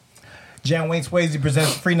Jan Wayne Swayze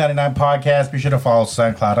presents FREE99 podcast. Be sure to follow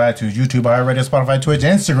SoundCloud, iTunes, YouTube, iHeartRadio, Spotify, Twitch,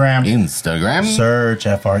 Instagram. Search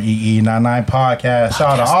FREE99 podcast.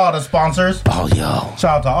 Shout out to all the sponsors. Oh, yo.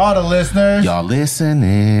 Shout out to all the listeners. Y'all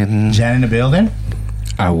listening. Jan in the building.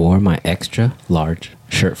 I wore my extra large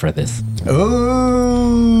shirt for this.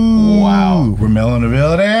 Ooh. Wow. Ramel in the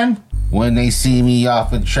building. When they see me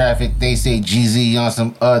off in traffic, they say GZ on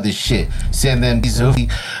some other shit. Send them these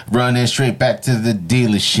running straight back to the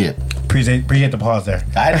dealership. Appreciate the pause there.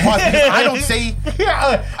 I don't say...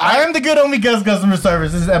 I am the good homie Gus Customer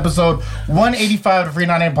Service. This is episode 185 of the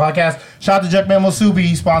FREE99 podcast. Shout out to Jack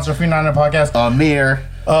Subi, sponsor of FREE99 podcast. Amir.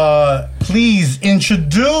 Please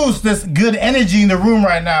introduce this good energy in the room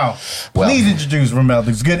right now. Please introduce Ramel.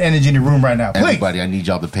 There's good energy in the room right now. Please. Everybody, I need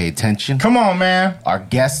y'all to pay attention. Come on, man. Our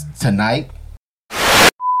guest tonight.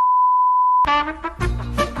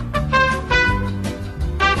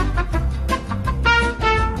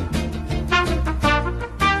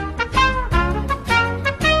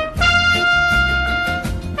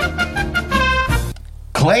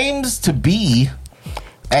 Claims to be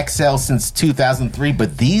XL since 2003,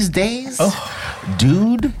 but these days,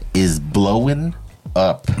 dude is blowing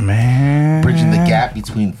up. Man. Bridging the gap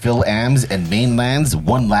between Phil Ams and mainlands,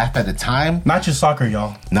 one laugh at a time. Not just soccer,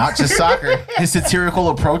 y'all. Not just soccer. His satirical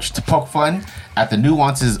approach to poke fun at the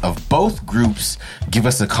nuances of both groups give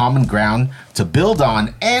us a common ground to build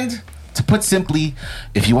on, and to put simply,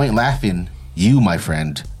 if you ain't laughing, you, my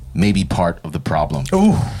friend, may be part of the problem.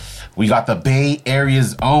 Ooh. We got the Bay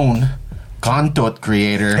Area's own content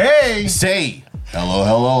creator. Hey! Say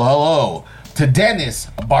hello to Dennis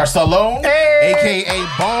Barcelon, a.k.a.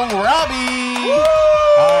 Bong Robbie.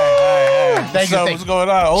 Hi. Thank you. What's going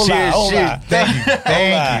on? Hola. Thank you.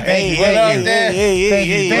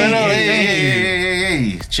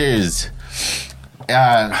 Hey. Cheers.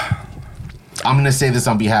 I'm going to say this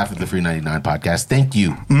on behalf of the FREE99 podcast. Thank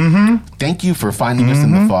you. Mm-hmm. Thank you for finding us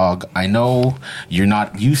in the fog. I know you're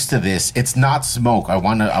not used to this. It's not smoke. I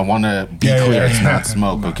want to be clear. It's not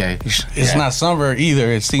smoke, okay? It's not summer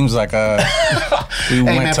either. It seems like we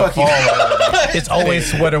went to fall. It's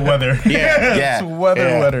always sweater weather. Yeah.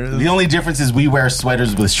 Sweater weather. The only difference is we wear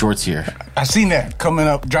sweaters with shorts here. I seen that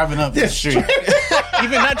driving up the street.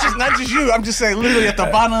 Even not just you. I'm just saying, literally at the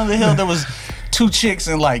bottom of the hill, there was two chicks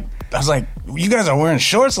and I was like, you guys are wearing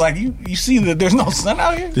shorts? Like, you see that there's no sun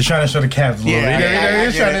out here? They're trying to show the calves a little bit. I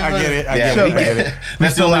get it.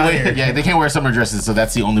 That's the only way. Yeah, they can't wear summer dresses, so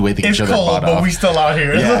that's the only way they can show their butt off. It's cold, but we still out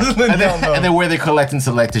here. Yeah. and then where they collect and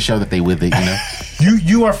select to show that they with it, you know?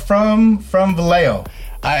 You are from Vallejo.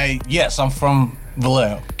 Yes, I'm from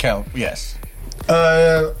Vallejo, Cal. Yes.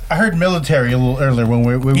 I heard military a little earlier when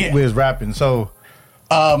we was rapping, so...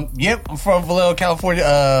 Yep, I'm from Vallejo,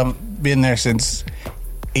 California. Been there since...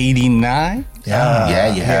 89.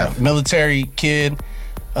 Yeah, you have. Military kid.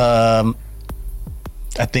 I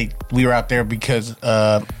think we were out there because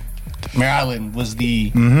Mare Island was the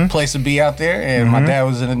place to be out there, and my dad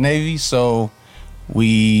was in the Navy, so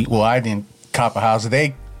I didn't cop a house.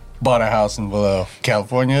 They bought a house in Vallejo,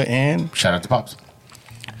 California, and shout out to Pops.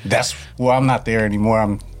 I'm not there anymore.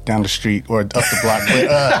 I'm down the street or up the block.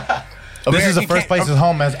 But, this is the first place is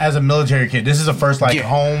home as a military kid. This is the first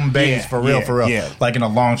home base for real. Yeah. Like in a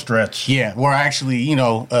long stretch. Yeah, where I actually,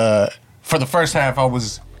 for the first half I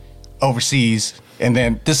was overseas, and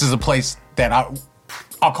then this is a place that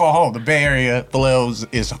I'll call home. The Bay Area, Vallejo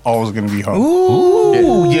is always going to be home.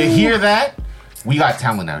 Ooh, you hear that? We got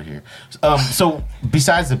talent out here. So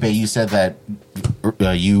besides the Bay, you said that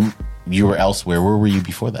you were elsewhere. Where were you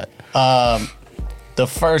before that? The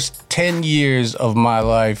first 10 years of my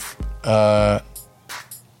life.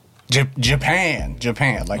 Japan,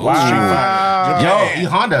 like wow. Street Fighter. Yo,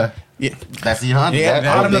 E-Honda. Yeah, that's E-Honda. Yeah,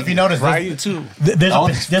 I don't know if you noticed. Ryu too. There's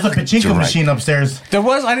a pachinko machine upstairs. There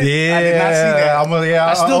was. I did not see that.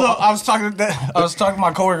 I still don't. I was talking to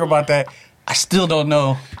my coworker about that. I still don't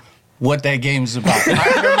know what that game's about.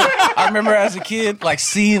 I remember as a kid,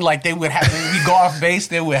 seeing they would have when we go off base,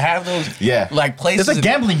 they would have those places. It's a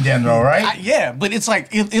gambling den, though, right? But it's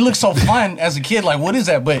it looks so fun as a kid. What is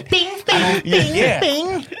that? But Bing, bing,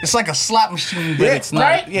 bing. It's like a slot machine, but it's not.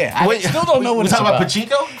 Right? Yeah, I still don't know what it's about. We talking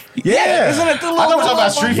about Pachinko? Yeah, isn't it the I thought we were talking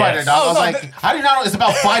about Street Fighter, dog. I was like, how do you not know it's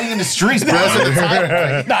about fighting in the streets, bro? No,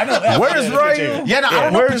 I know that. Where's Ryu? Yeah, I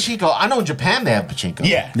don't know Pachinko. I know in Japan they have Pachinko.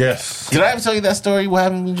 Yeah. Yes. Did I ever tell you that story? What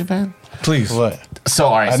happened in Japan? Please. What? So,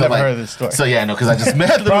 all right. I never heard of this story. So, yeah, no, because I just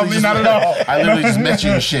met. Probably not at all. I literally just met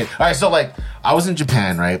you and shit. All right, so, I was in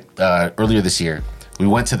Japan, right, earlier this year. We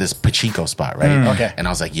went to this pachinko spot, right? Okay. And I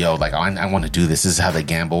was like, yo, I want to do this. This is how they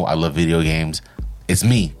gamble. I love video games. It's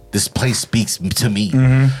me. This place speaks to me.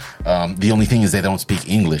 The only thing is they don't speak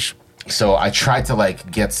English. So I tried to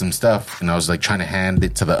like get some stuff, and I was like trying to hand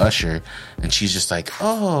it to the usher, and she's just like,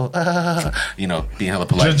 you know, being hella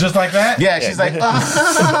polite, just like that. Yeah, she's like, you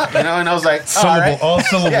know, and I was like, all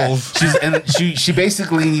syllables. Yeah. She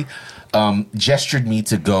basically gestured me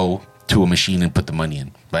to go to a machine and put the money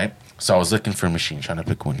in, right? So I was looking for a machine, trying to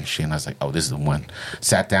pick one machine. I was like, oh, this is the one.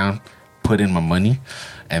 Sat down, put in my money,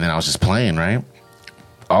 and then I was just playing, right?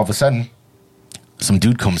 All of a sudden, some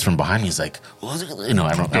dude comes from behind me. He's like, you know,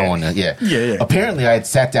 I don't want to. Yeah. Apparently, I had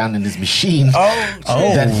sat down in his machine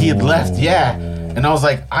that he had left. Yeah, and I was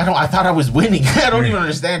like, I thought I was winning. I don't even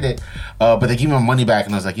understand it. But they gave me my money back,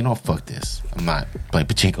 and I was like, you know, fuck this. I'm not playing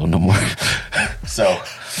pachinko no more. So,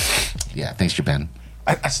 yeah, thanks, Japan.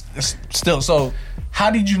 I still. So,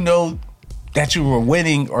 how did you know that you were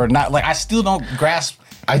winning or not? Like, I still don't grasp.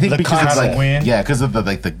 I think the because it's like, win. yeah, because of the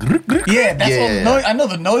like the yeah, that's what I know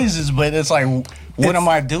the noises, but it's like, what am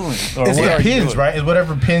I doing? Or it's the pins, right? It's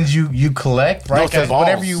whatever pins you collect, right? Because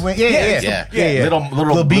whatever you win, yeah. Little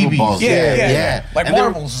BBs, balls, yeah. Like and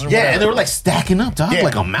marbles, and they were like stacking up, dog,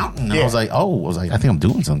 like a mountain. And I was like, I think I'm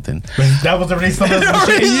doing something. That was already something.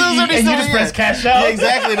 And you just press cash out. Yeah,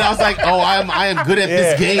 exactly. And I was like, I am good at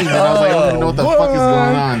this game. And I was like, I don't even know what the fuck is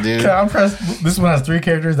going on, dude. I'm pressed. This one has 3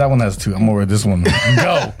 characters. That one has 2. I'm over this one.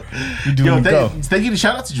 Go. You do it. Go. Thank you.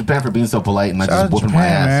 Shout out to Japan for being so polite and not just whooping my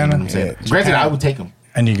ass. Man. You know what I'm saying? Granted, I would take them.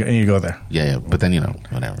 And you go there. Yeah. But then, you know,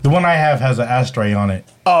 whatever. The one I have has an ashtray on it.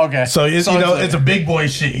 Oh, okay. So it's it's a big boy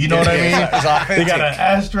shit. You know what I mean? They got an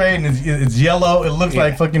ashtray and it's yellow. It looks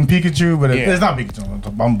like fucking Pikachu, but it's not Pikachu.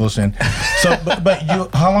 I'm bullshitting. So, but you,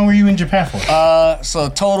 how long were you in Japan for? So a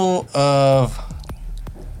total of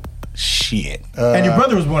shit. And your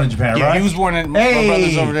brother was born in Japan, right? Yeah, he was born in. My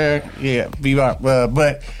brother's over there. Yeah, Bebop.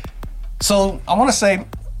 But so I want to say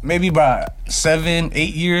maybe about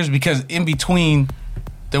 7-8 years, because in between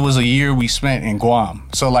there was a year we spent in Guam.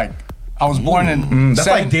 So like I was born in that's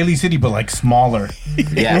like Daly City, but like smaller.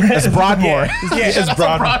 Yeah, it's Broadmoor. It's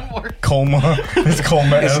Broadmoor. Colma. It's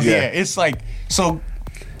Colma. It's like, so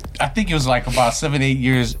I think it was like about 7-8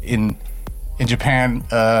 years in Japan.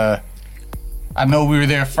 I know we were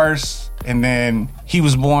there first, and then he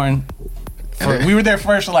was born. We were there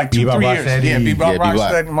first for like 2-3 years. Yeah, Bebop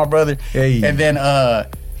Rocksteady, my brother. Hey. And then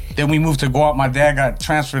we moved to Guam. My dad got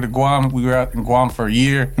transferred to Guam. We were out in Guam for a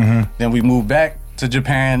year. Then we moved back to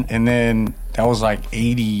Japan, and then that was like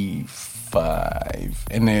 85,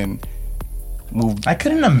 and then moved. I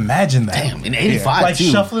couldn't imagine that. Damn, in 85, like too.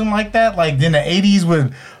 Shuffling like that, like in the 80s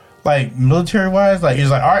with. Like military wise, like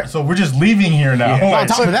he's like, all right, so we're just leaving here now. Yeah. Like, on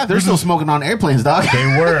top of that, they're still smoking on airplanes, dog. They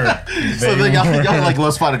were. So y'all like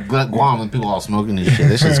let's fight Guam and people all smoking and shit.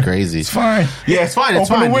 This shit's crazy. It's fine. Yeah, it's fine.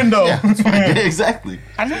 It's Open fine. the window. Yeah, it's fine. Yeah, exactly.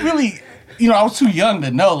 I didn't really, I was too young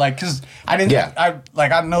to know, like, cause I didn't. Yeah.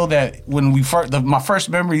 I know that when we my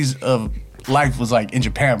first memories of life was like in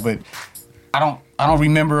Japan, but I don't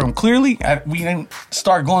remember them clearly. I didn't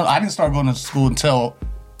start going to school until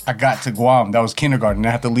I got to Guam. That was kindergarten. I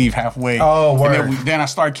had to leave halfway. Oh, word. And then I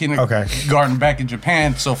started kindergarten back in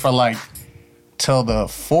Japan. So for like till the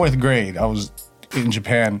 4th grade, I was in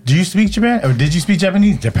Japan. Do you speak Japan? Or did you speak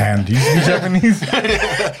Japanese? Japan. Do you speak Japanese?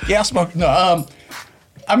 Yeah, I spoke. No,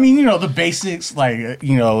 I mean, the basics, like,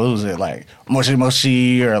 what was it, like moshi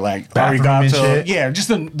moshi or like arigato? Yeah, just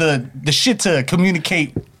the shit to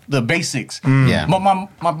communicate the basics. Yeah. But my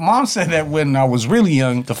mom said that when I was really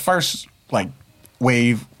young, the first like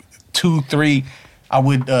wave 2, 3, I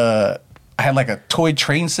had like a toy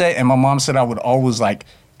train set, and my mom said I would always like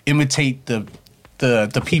imitate the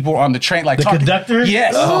people on the train, like the conductor.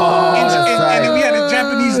 Yes. And then we had a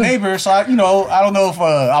Japanese neighbor, so I don't know if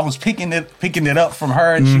I was picking it up from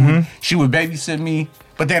her, and she would babysit me.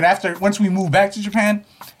 But then once we moved back to Japan,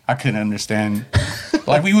 I couldn't understand.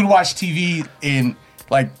 Like we would watch TV in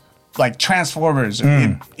like Transformers.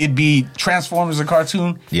 It'd be Transformers, a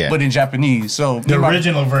cartoon, but in Japanese. So the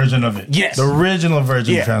original version of it. Yes. The original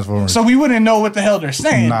version of Transformers. So we wouldn't know what the hell they're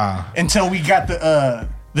saying until we got the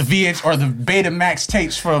VH or the Betamax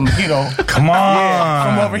tapes from, come on,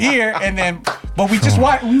 from over here, and then, but we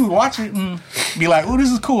would watch it and be like, "Oh, this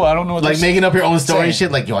is cool." I don't know what like making up your own story and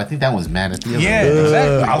shit. Like, yo, I think that one's mad at the other. Yeah,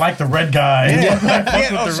 exactly. I like the red guy.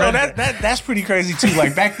 So that's pretty crazy too.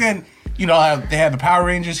 Like back then, they had the Power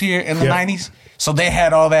Rangers here in the 90s. So they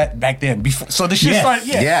had all that back then. Before, so the shit started.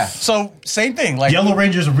 Yeah. So same thing. Like Yellow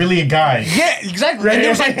Ranger's really a guy. Yeah, exactly. And there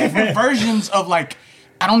was like different versions of like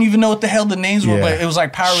I don't even know what the hell the names were, but it was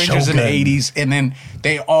like Power Rangers in the 80s. And then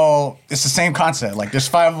it's the same concept. Like there's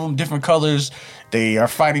 5 of them, different colors. They are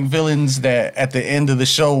fighting villains that at the end of the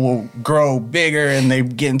show will grow bigger and they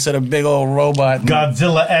get into the big old robot.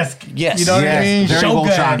 Godzilla-esque. Yes. You know what I mean? Very Shogun.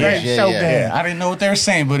 Voltron-ish. Shogun. Yeah, I didn't know what they were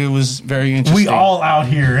saying, but it was very interesting. We all out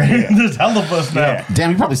here. There's hell of us now. Yeah.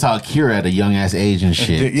 Damn, you probably saw Akira at a young ass age and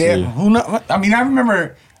shit. Yeah. too. Who know? I mean, I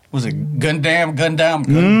remember, was it Gundam?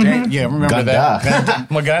 Yeah, remember that.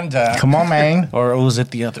 Gundam. Come on, man. Or was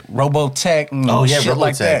it the other? Robotech and shit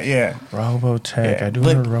like that. Yeah. Robotech. Yeah. I do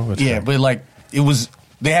remember Robotech. Yeah, but like, it was,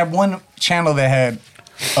 they had one channel that had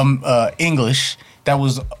English that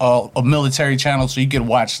was a military channel, so you could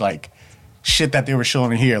watch like shit that they were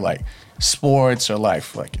showing here, like sports or like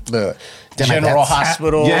the General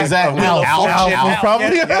Hospital. Yeah, exactly. Alf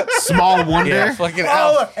probably. Small Wonder. Yeah, fucking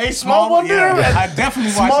Alf. Hey, Small Wonder. Yeah, I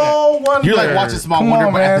definitely watched Small that. Wonder. You're like watching Small Wonder,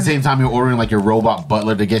 but at the same time you're ordering like your robot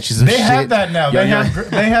butler to get you some shit. They have that now. They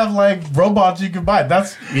have like robots you can buy.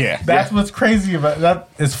 That's what's crazy about that.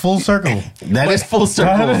 It's full circle. That is full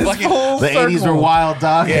circle. That is full the circle. 80s were wild,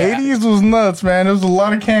 dog. The 80s was nuts, man. There was a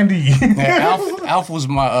lot of candy. Yeah, Alf was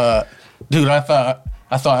my dude.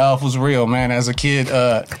 I thought Alf was real, man. As a kid,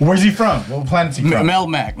 Where's he from? What planet is he from?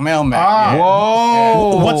 Melmac. Ah, Yeah.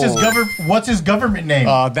 Whoa. What's his government name?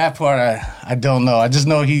 That part I don't know. I just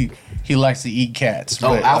know he likes to eat cats. Oh,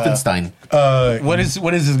 But, Alfenstein. what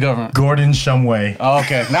is his government? Gordon Shumway. Oh,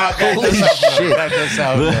 okay, now that does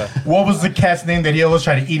sound What was the cat's name that he always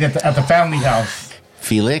tried to eat at the family house?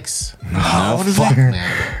 Felix? No, what is fuck,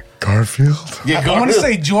 man. Garfield. Yeah, I want to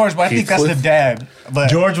say George, but I think that's the dad. But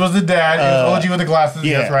George was the dad. It was OG with the glasses.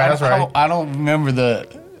 yeah, That's right. I don't remember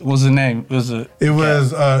what was the name? It was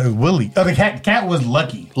Willie. Oh, the cat was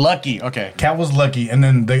Lucky. Lucky. Okay. Cat was Lucky, and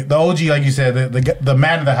then the OG, like you said, the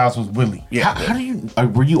man of the house was Willie. Yeah. How do you?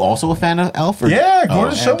 Were you also a fan of Alf? Or? Yeah,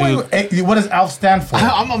 Gordon Shumway. Hey, what does Alf stand for?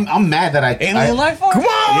 I'm mad that I Alien life form? Come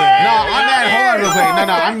on, No, man. I'm mad. Hold on real quick.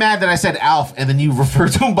 No, I'm mad that I said Alf, and then you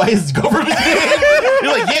referred to him by his government name.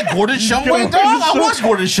 You're like, yeah, Gordon Shumway. Dog, I watched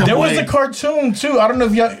Gordon Shumway. There was a cartoon too. I don't know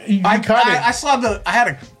if you caught it. I saw I had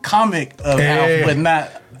a comic of Alf, but not.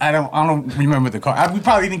 I don't remember the car. We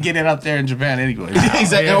probably didn't get it out there in Japan anyway.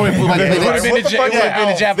 Exactly. Yeah. Oh, wait, like, Yeah. What the fuck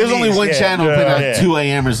is Alf? there's only one channel playing at Yeah. 2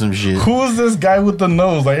 a.m. or some shit. Who is this guy with the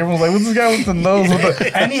nose? Like everyone's like, what's this guy with the nose?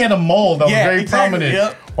 And he had a mole that was very prominent.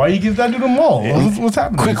 Yep. Why you give that dude a mole? What's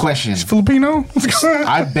happening? Quick question. He's Filipino? What's going on?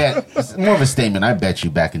 I bet, it's more of a statement. I bet you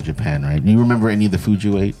back in Japan, right? You remember any of the food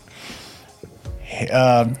you ate?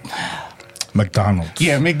 McDonald's.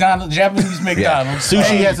 Yeah, McDonald's, Japanese McDonald's.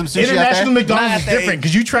 Sushi had some sushi. International out there? McDonald's is different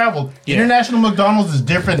because you traveled. International McDonald's is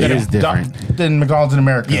different than McDonald's in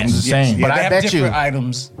America. I'm just saying. But They I have bet you, different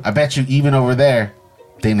items. I bet you, even over there,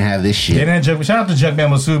 they didn't have this shit. They didn't have shout out to Jugman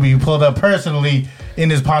Masubi who pulled up personally in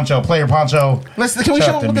his player poncho. Can we Shout show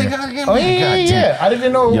out them what to they me. got again? Oh yeah. I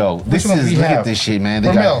didn't know. Yo, which this one is we look have. at this shit, man. They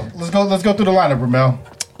Ramel, let's go through the lineup, Ramel.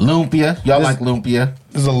 Lumpia. Y'all like lumpia?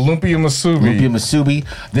 This is a Lumpia Masubi. Lumpia Masubi.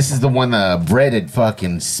 This is the one breaded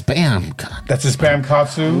fucking spam. God. That's a spam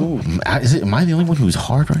katsu. Am I the only one who's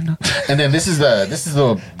hard right now? And then this is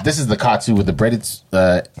the katsu with the breaded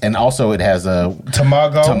and also it has a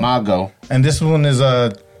tamago. And this one is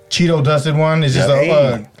a Cheeto dusted one. It's just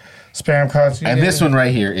a spam katsu. And this one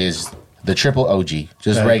right here is the triple OG,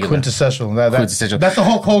 just regular. Quintessential. Quintessential. That's the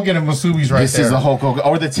Hulk Hogan of Masubi's right This there. is the Hulk Hogan.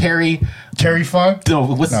 Or the Terry Funk? No,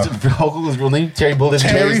 what's Hulk Hogan's real name? Terry Bullitt.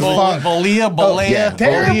 Terry Funk. Balea.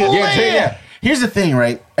 Yeah. Here's the thing,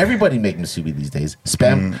 right? Everybody make Masubi these days.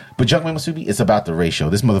 Spam. But Junkman Masubi, it's about the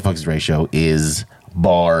ratio. This motherfucker's ratio is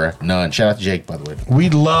bar none. Shout out to Jake, by the way.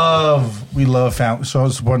 We love family, so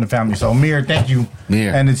supporting the family. So Mir, thank you.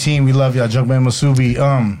 Mir. And the team, we love y'all. Junkman Masubi.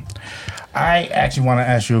 I actually want to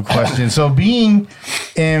ask you a question. So being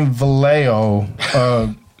in Vallejo,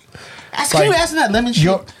 Can you ask that lemon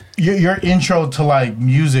shit? your intro to like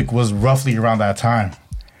music was roughly around that time.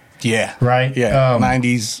 Yeah. Right? Yeah.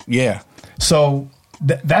 90s. Yeah. So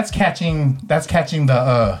that's catching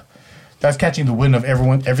the wind of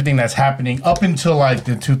everything that's happening up until like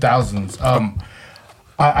the 2000s.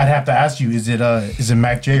 I'd have to ask you, is it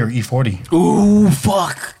Mac J or E40? Ooh,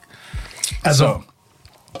 fuck.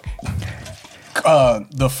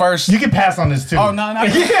 The first. You can pass on this too. Oh no!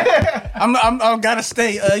 I'm gotta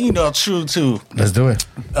stay. True to. Let's do it.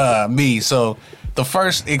 Me. So the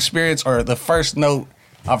first experience or the first note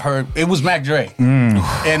I've heard, it was Mac Dre,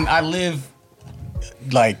 and I live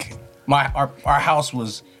like our house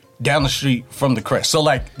was down the street from the Crest. So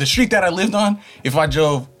like the street that I lived on, if I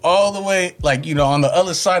drove all the way on the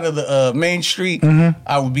other side of the main street,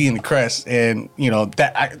 I would be in the Crest, and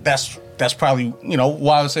that's probably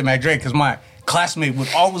why I would say Mac Dre, because my classmate would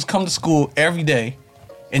always come to school every day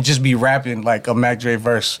and just be rapping like a Mac Dre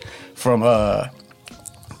verse from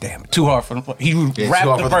Too Hard for the he would rap Too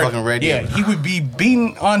Hard the for the verse. fucking radio. Yeah, he would be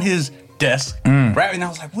beating on his desk, rapping. I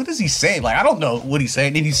was like, what does he say? Like, I don't know what he's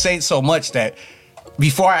saying. And he say it so much that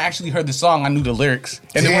before I actually heard the song, I knew the lyrics.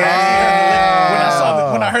 And then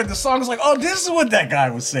when I heard the song, I was like, oh, this is what that guy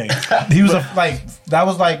was saying. He was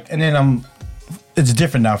and then it's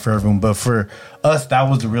different now for everyone, but for us, that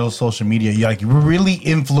was the real social media. You were really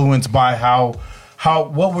influenced by how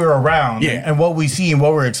what we're around and what we see and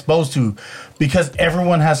what we're exposed to, because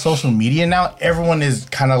everyone has social media now. Everyone is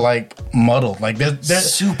kind of like muddled. Like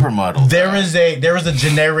there's super muddled. There is a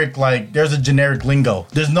generic lingo.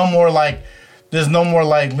 There's no more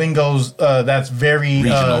like lingos that's very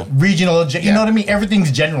regional. You know what I mean?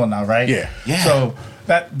 Everything's general now, right? Yeah. So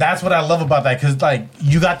that's what I love about that, because like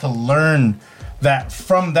you got to learn that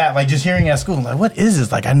from that, like just hearing at school, like, what is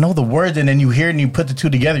this? Like, I know the words, and then you hear it and you put the two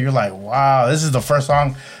together, you're like, wow, this is the first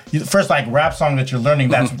like rap song that you're learning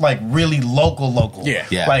that's like really local.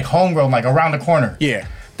 Yeah. Like homegrown, like around the corner. Yeah.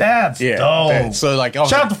 That's dope. So like,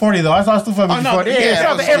 shout out to 40 though. I saw stuff from 40. Shout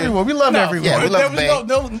out to everyone. We love everyone. Yeah, we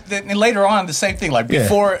love and later on, the same thing. Like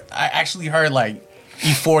before, I actually heard like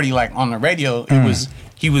E40 like on the radio.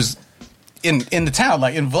 He was in the town,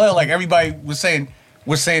 like in Vallejo, like everybody was saying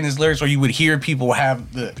his lyrics, or you would hear people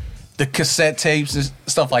have the cassette tapes and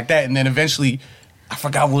stuff like that. And then eventually, I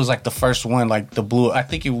forgot what was like the first one, like the blue. I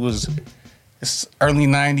think it's early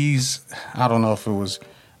 90s. I don't know if it was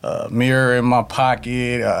Mirror in My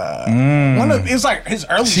Pocket. It was like his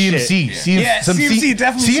early CMC. shit. CMC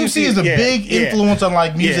definitely. CMC is a big influence on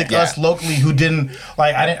like music. Us locally who didn't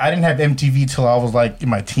like. I didn't have MTV till I was like in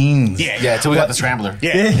my teens. Till we got the Scrambler.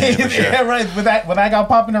 Yeah, right. When I got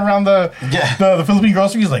popping around the Philippine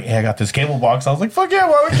grocery, he's like, hey, I got this cable box. I was like, fuck yeah,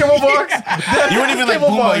 why would cable box? You weren't even like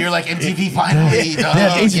Boomba. You're like MTV finally.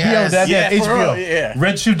 HBO.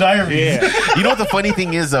 Red Shoe Diaries. You know what the funny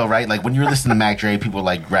thing is though, right? Like when you're listening to Mac Dre, people are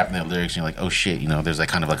like rapping their lyrics, and you're like, oh shit, you know, there's like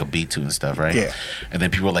kind of like a beat to it and stuff, right? Yeah. And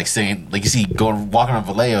then people are like saying, like you see, walking around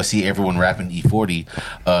Vallejo, see everyone rapping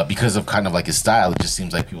E40 because of kind of like his style. It just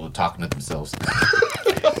seems like people are talking to themselves.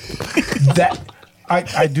 That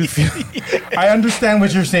I do feel. I understand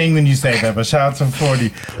what you're saying when you say that, but shout out to 40.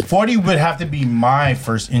 40 would have to be my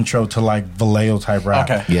first intro to like Vallejo type rap.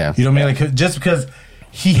 Okay. Yeah. You know what I mean? Like, just because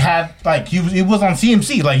he had like he was on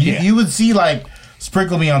CMC. Like you would see like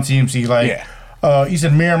Sprinkle Me on CMC. Like you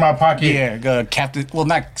said Mirror in My Pocket. Yeah, Captain. Well,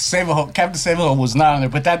 not Save a Home. Captain Save a Home was not on there,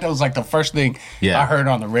 but that was like the first thing I heard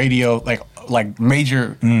on the radio. Like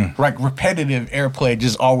major, like repetitive airplay.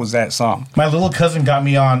 Just always that song. My little cousin got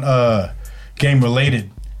me on Game Related.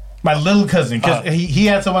 My little cousin, because he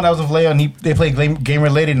had someone that was in Vallejo and they played Game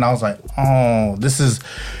Related, and I was like, oh,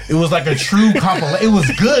 it was like a true compilation. It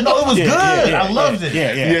was good. No, it was good. I loved it.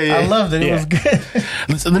 I loved it. It was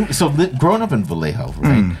good. So growing up in Vallejo,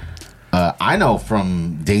 right? I know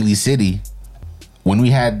from Daly City, when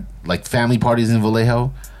we had like family parties in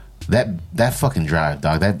Vallejo, that fucking drive,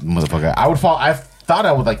 dog, that motherfucker. I thought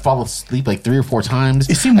I would like fall asleep like 3 or 4 times.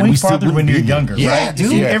 It seemed way farther when you're younger, right?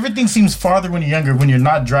 Dude. Everything seems farther when you're younger, when you're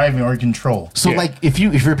not driving or in control. So like if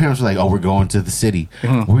your parents were like, oh, we're going to the city,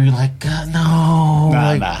 were you like, God, no,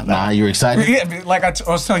 nah, you're excited? Yeah, like I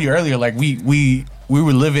was telling you earlier, like we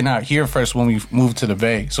were living out here first when we moved to the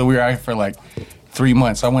Bay, so we were out here for like 3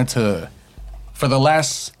 months. I went for the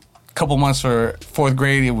last couple months for 4th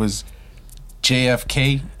grade. It was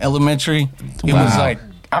JFK Elementary. It was like,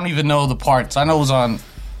 I don't even know the parts. I know it was on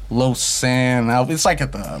Lausanne. It's like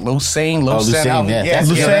at the Lausanne. That's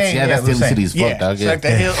Daly City's fuck, dog. It's like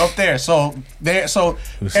the hill up there. So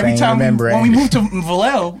every time when we moved to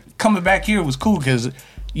Vallejo, coming back here was cool because,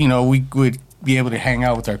 you know, we would be able to hang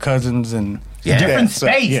out with our cousins and different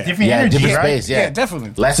space, different energy, different right? space, yeah,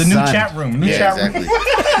 definitely. It's a new chat room.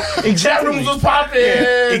 Chat rooms was popping.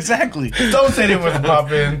 Exactly. Don't say they wasn't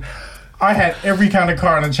popping. I had every kind of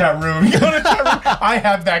car in the chat room. I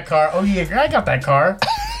have that car. Oh yeah, I got that car.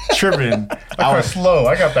 Tripping. That car's slow.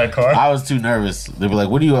 I got that car. I was too nervous. They were like,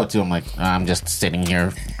 "What are you up to?" I'm like, "I'm just sitting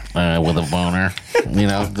here with a boner." You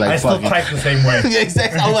know, like I still type the same way. Yeah,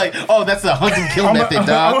 exactly. I'm like, "Oh, that's the hunt and kill method,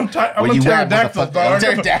 dog." I'm a pterodactyl, dog.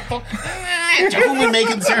 Pterodactyl. Gentleman may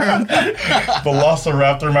concern.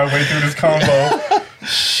 Velociraptor my way through this combo.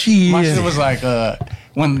 Shit. My shit was like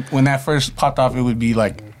when that first popped off, it would be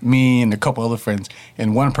like me and a couple other friends,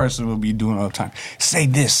 and one person would be doing all the time. Say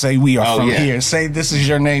this, say we are from here. Say this is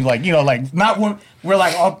your name, like, you know, like not when we're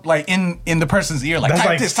like all like in the person's ear, like that's type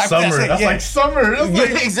like this, type summer. that. That's like summer. That's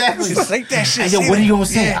like, exactly. Just say that shit. Hey, yo, what are you gonna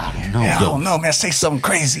say? I don't know. I don't know, man. Say something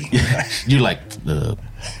crazy. You're like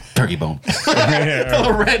turkey bone.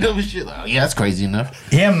 Random shit. Like, yeah, that's crazy enough.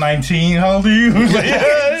 Yeah, I'm 19. How old are you? Like,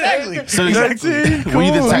 Exactly. So Exactly. were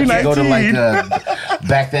you the Cool. type You to go to 19. like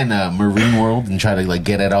back then Marine World and try to like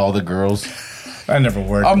get at all the girls? I never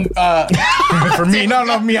worked. For me,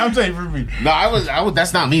 no, me. I'm saying for me. No, I was.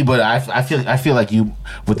 That's not me, but I feel like you,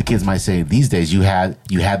 what the kids might say these days, you had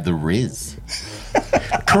the Riz.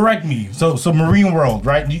 Correct me. So Marine World,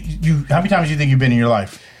 right? You how many times do you think you've been in your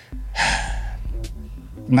life?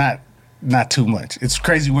 Not too much. It's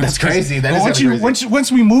crazy. That's crazy. That But is crazy.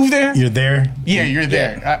 once we moved there, You're there. yeah, you're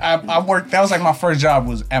there. I worked. That was like my first job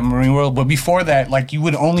was at Marine World. But before that, like you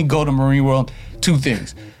would only go to Marine World 2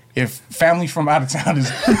 things: if family from out of town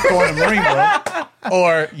is going to Marine World,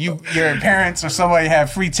 or your parents or somebody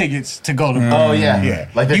have free tickets to go to. Oh yeah, Yeah,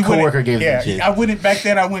 like their You wouldn't- coworker gave them shit. I wouldn't back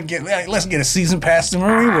then. I wouldn't get. Like, let's get a season pass to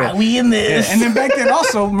Marine World. We in this. Yeah, and then back then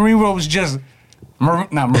also Marine World was just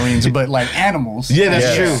not Marines, but like animals. Yeah,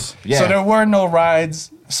 that's Yes. true. Yeah. So there were no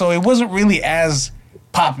rides. So it wasn't really as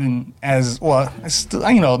popping as it's still,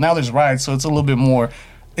 now there's rides, so it's a little bit more.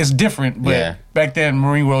 It's different, but Yeah. back then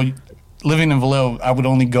Marine World, living in Vallejo, I would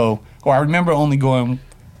only go, or I remember only going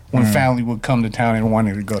when family would come to town and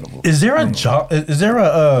wanted to go to. Is there a job? Is there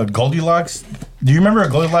a Goldilocks? Do you remember a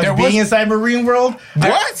Goldilocks There being was- inside Marine World?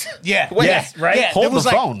 What? Yeah. Wait, Yes, right? Yeah, Hold it was the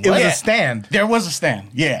like- phone. It was What? a stand. There was a stand.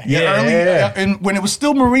 Yeah. Yeah, Early, yeah. and when it was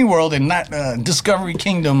still Marine World and not Discovery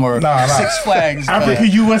Kingdom or Nah. Six Flags. Africa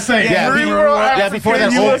USA. Yeah, Marine Marine World. World. Yeah, Africa before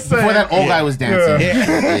that USA. old guy was dancing.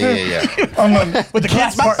 Yeah. with the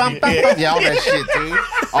kids Yeah, all that shit, dude.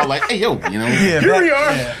 All like, hey yo, you know. Here we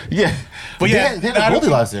are. Yeah. But yeah, they had a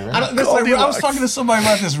Goldilocks there, right? I was talking to somebody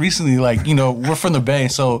about this recently. Like, we're from the Bay,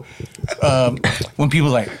 so when people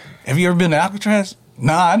like, have you ever been to Alcatraz?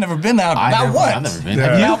 Nah, I've never been to Alcatraz. Not once. I've never been.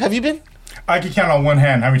 Yeah. Have you been? I can count on one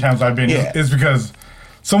hand how many times I've been. Yeah. It's because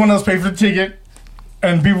someone else paid for the ticket,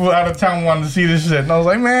 and people out of town wanted to see this shit, and I was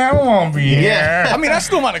like, man, I don't want to be Yeah. here. I mean, I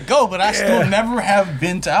still want to go, but I still never have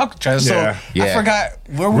been to Alcatraz. So Yeah. Yeah. I forgot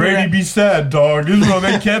where we were Ready at. be sad, dog. This is where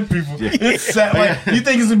they kept people. It's sad. Like you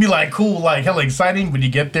think it's gonna be like cool, like hella exciting, when you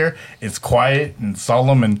get there, it's quiet and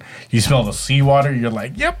solemn, and you smell the seawater. You're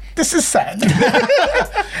like, yep, this is sad.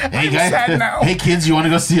 Hey I'm sad now. Hey kids, you want to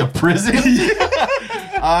go see a prison?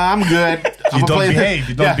 I'm good. You don't behave.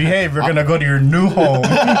 You don't behave. You're gonna go to your new home.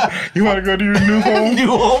 You want to go to your new home? New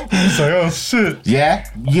home? It's like, oh shit. Yeah,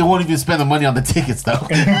 you won't even spend the money on the tickets though.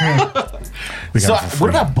 So, it for free. what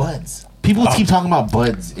about Buds? People keep talking about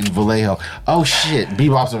Buds in Vallejo. Oh shit,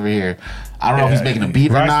 Bebop's over here. I don't know if he's making a beat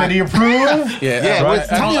or not. Rocksteady approved. Yeah, right.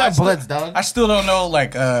 tell me I about Buds, dog. I still don't know.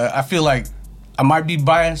 Like, I feel like I might be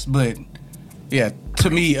biased, but yeah, to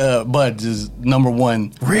me, Buds is number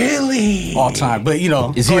one Really? all time. But Is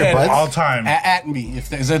go he a ahead. Buds? All time. At me.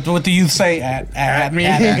 Is that what the youth say? At me. me.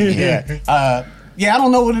 Yeah. Yeah. I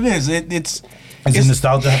don't know what it is. It's Does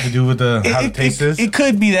nostalgia have to do with how the it, taste is? it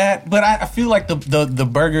could be that, but I feel like the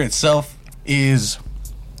burger itself is.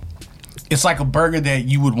 It's like a burger that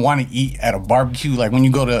you would want to eat at a barbecue, like when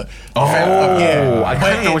you go to. I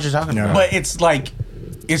kind of know what you're talking about. But it's like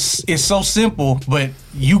it's so simple. But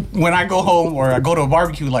when I go home or I go to a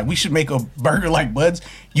barbecue, like we should make a burger like Bud's.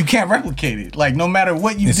 You can't replicate it. Like no matter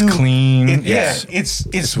what you It's do, clean. it's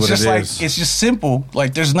what just it like is. it's just simple.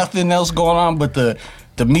 Like there's nothing else going on but the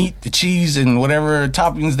meat, the cheese, and whatever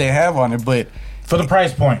toppings they have on it. But For the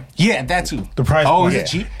price point. yeah, that too. The price Oh, point. is it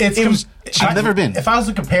cheap? It was cheap. I've never been. If I was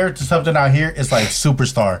to compare it to something out here, it's like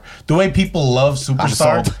Superstar. The way people love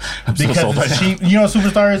Superstar sold. I'm so because sold it's right cheap. You know what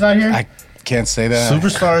Superstar is out here? I can't say that.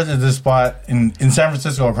 Superstars is this spot in San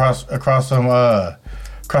Francisco across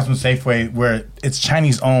from Safeway where it's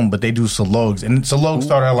Chinese owned, but they do salogs, and salogs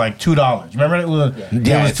start at like $2. Remember it was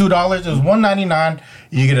 $2. It was $1.99.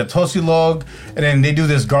 You get a toasty log, and then they do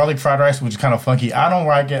this garlic fried rice, which is kind of funky. I don't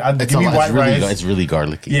like it. Give me white rice. It's really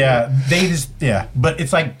garlicky. Yeah, but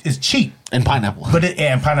it's cheap. And pineapple.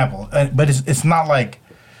 And pineapple, but it's not like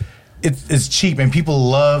it's cheap, and people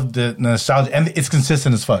love the nostalgia, and it's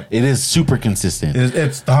consistent as fuck. It is super consistent.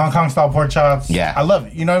 It's the Hong Kong style pork chops. Yeah. I love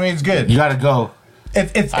it. You know what I mean? It's good. You gotta go.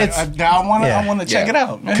 It's Now I want to check it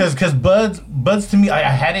out, man. because Buds to me, I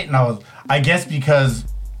had it, and I guess because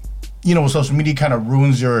with social media kind of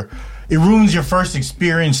ruins your first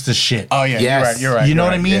experience to shit. Oh yeah, Yes. you're right. You know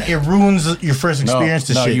you're what I mean? right, yeah. It ruins your first experience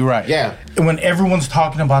to no, shit. you're right. Yeah. When everyone's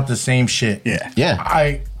talking about the same shit. Yeah. Yeah.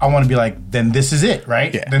 I want to be like, then this is it,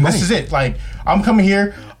 right? Yeah. Then this is it. Like, I'm coming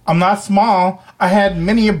here. I'm not small. I had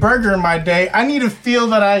many a burger in my day. I need to feel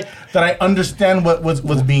that I understand what's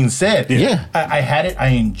being said. Yeah. I had it. I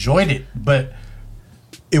enjoyed it. But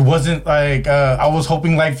it wasn't like I was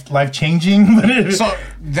hoping life changing. But So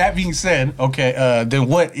that being said, okay, then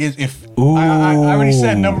what is if I already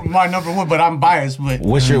said my number one, but I'm biased. But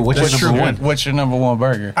What's your number one? What's your number one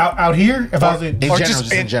burger? out here, if I was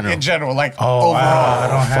In general. In general, like overall, I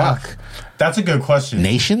don't have. Fuck. That's a good question.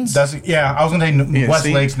 Nations? I was gonna say West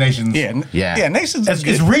Lakes Nations. Yeah, Nations.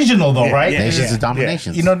 It's regional though, right? Nations is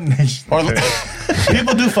dominations. You know, Nations.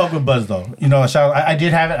 People do fuck with Buzz though. You know, I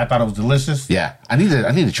did have it. I thought it was delicious. Yeah, I need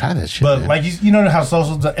to try that shit. But man. like you know how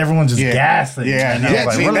socials, everyone's just gassing. Yeah, And I was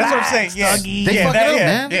like, see, that's what I'm relax, saying. Yeah, doggy. They fuck it up,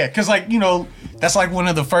 man. Yeah, because like that's like one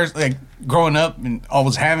of the first like growing up and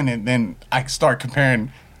always having it. Then I start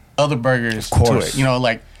comparing other burgers to it. You know,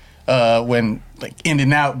 like when like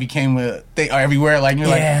In-N-Out became they are everywhere. Like you're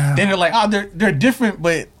like then they're like they're different,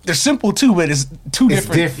 but they're simple too. But it's two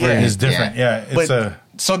different. Different. It's different. Yeah, it's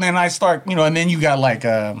So then I start, and then you got like,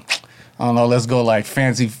 I don't know, let's go like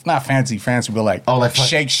not fancy, but like, like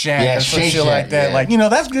Shake Shack or some Shake shit Shack, like that. yeah.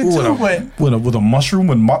 Like, that's good too, but. with a mushroom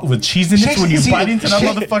with cheese in it. When you bite into that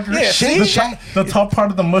motherfucker, the top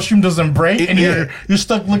part of the mushroom doesn't break, and you're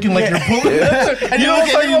stuck looking like you're pulling. And you look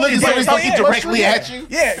at somebody's looking directly at you.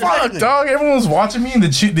 Yeah, Fuck, exactly. dog. Everyone's watching me, and the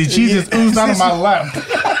cheese just oozed out of my lap.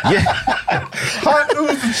 Hot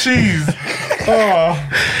ooze of cheese. Oh,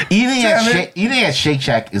 Eating at Shake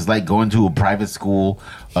Shack is like going to a private school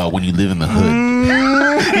when you live in the hood.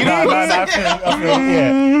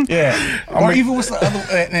 Yeah. Or even what's the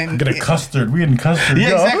other? get a custard. We in custard. Yeah,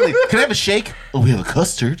 yo. exactly. Can I have a shake? Oh, we have a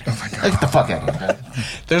custard. Oh my god! Get the fuck out of here.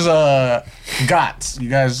 There's a GOTS. You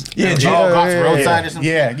guys? Gott's Roadside or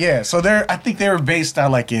something. Yeah. So I think they were based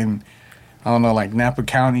out like in. I don't know, like Napa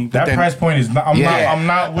County. That price point is not. I'm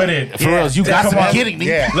not with it. For real, you got to be kidding me.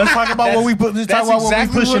 Yeah. Let's talk about what we put. Let's talk about what we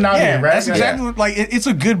pushing out here, right? That's exactly what, like it's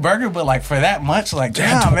a good burger, but like for that much, like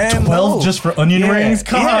damn, man, 12 just for onion rings.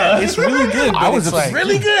 Come on, it's really good. I was like,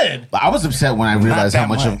 really good. I was upset when I realized how that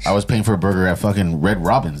much much. I was paying for a burger at fucking Red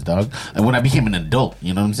Robin's, dog. And when I became an adult,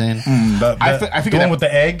 you know what I'm saying? I The figured one with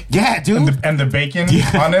the egg. Yeah, dude. And the bacon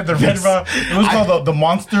on it. The red it was called the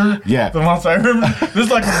monster. Yeah. The monster. I remember this is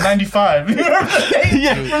like from '95. You remember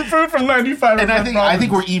that? Food from '95. And I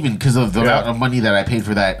think we're even because of the amount of money that I paid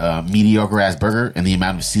for that mediocre ass burger and the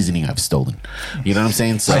amount of seasoning I've stolen. You know what I'm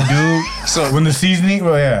saying? So, So when the seasoning,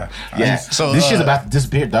 well, yeah. So, this shit's about to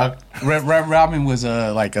disappear, dog. Red Robin was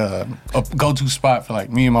like a go-to spot for like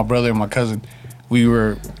me and my brother and my cousin. We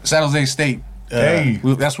were San Jose State.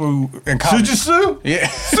 That's where we were in college. Sujisu? Yeah.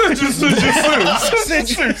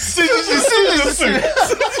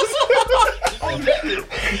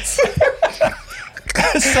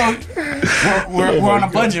 So we're on a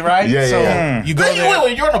budget, right? Yeah, so yeah. you go there.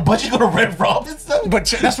 Wait, you're on a budget? You go to Red Robin's though? But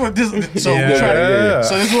that's what this. So Yeah, we try yeah.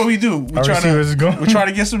 So this is what we do. We see where this is going. We try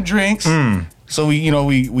to get some drinks. So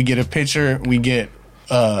we get a pitcher. We get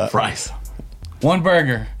Fries. one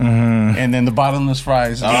burger, and then the bottomless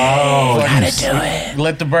fries. Gotta do it.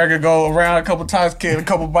 Let the burger go around a couple times, get a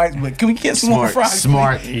couple bites. But can we get some more fries?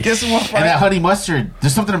 Smart. Please? Get some more fries. And that honey mustard.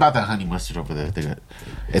 There's something about that honey mustard over there.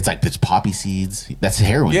 It's like there's poppy seeds. That's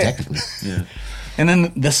heroin, technically. Yeah. And then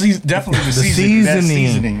definitely the seasoning.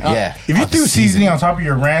 seasoning. Yeah. If you threw seasoning on top of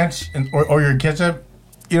your ranch or your ketchup,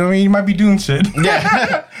 you know what I mean? You might be doing shit.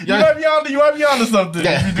 Yeah. you might be onto something.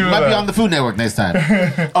 Yeah, if you do might be that. on the Food Network next time.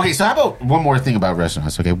 Okay, so how about one more thing about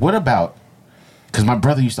restaurants? Okay, what about? Because my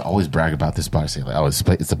brother used to always brag about this spot. Say like, "Oh, it's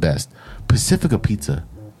the best." Pacifica Pizza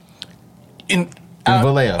In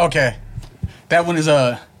Vallejo. Okay, that one is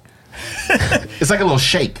It's like a little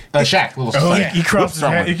shack. Little shack. He crossed his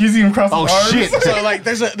hand. He even crossed his arms. shit! So like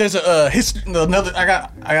there's a history. Another I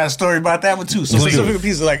got a story about that one too. So Please. Pacifica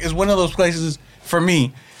Pizza, like it's one of those places for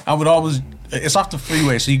me. I would always. It's off the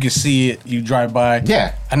freeway, so you can see it. You drive by.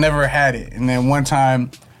 Yeah. I never had it, and then one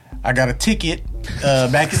time I got a ticket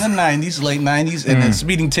back in the '90s, late '90s, and then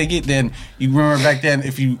speeding ticket. Then you remember back then,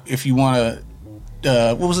 if you want to.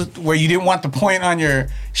 What was it? Where you didn't want the point on your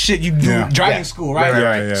shit? You do driving school, right?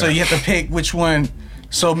 Right. So you have to pick which one.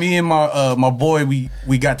 So me and my boy,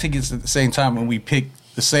 we got tickets at the same time, and we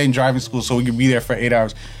picked the same driving school, so we could be there for 8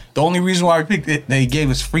 hours. The only reason why we picked it, they gave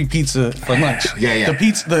us free pizza for lunch. Yeah. The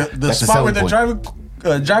pizza, the That's the spot where selling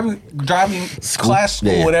the driving class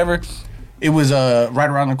school, whatever. It was right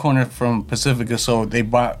around the corner from Pacifica, so they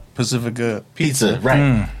bought Pacifica pizza.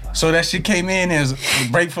 Right. So that shit came in as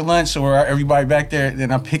a break for lunch, so we're everybody back there.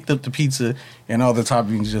 Then I picked up the pizza, and all the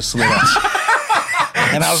toppings just slid out.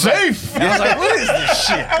 And I was Safe. Like, what is this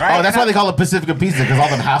shit? Right? Oh, that's why they call it Pacifica Pizza, because all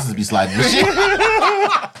them houses be sliding and shit.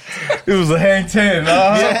 It was a hang 10.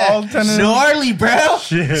 All 10 Gnarly, bro.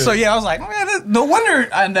 Shit. So yeah, I was like, man, no wonder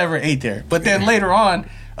I never ate there. But then later on,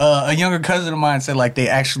 a younger cousin of mine said like they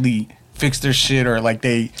actually fixed their shit or like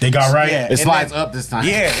they got right. Yeah, It slides up this time.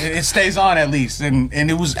 Yeah, it stays on at least, and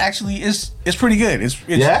it was actually it's pretty good. It's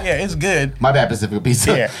it's good. My bad, Pacific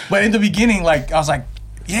Pizza. Yeah, but in the beginning, like I was like,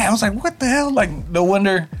 what the hell? Like no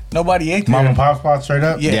wonder nobody ate there. Mom and pop spot straight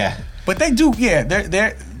up. Yeah. But they do. Yeah,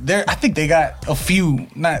 they're. I think they got a few.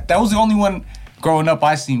 Not that was the only one growing up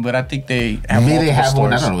I seen, but I think they have Maybe they have stores.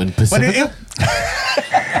 one. I don't know in Pacific.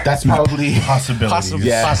 That's probably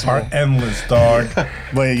Possibilities. Possible. Are endless, dog.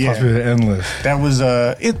 But yeah, Possibilities are endless. that was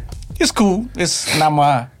it's cool. It's not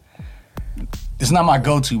my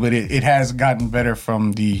go-to, but it has gotten better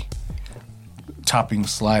from the topping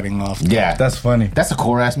sliding off. Yeah, That's funny. that's a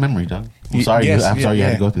core ass memory, dog. I'm sorry. Yes, I'm sorry you had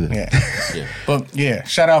to yeah, go through that. Yeah. Yeah. But yeah,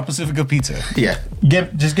 shout out Pacifica Pizza. Yeah.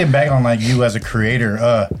 Just get back on like you as a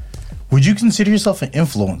creator. Would you consider yourself an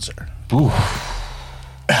influencer? Ooh.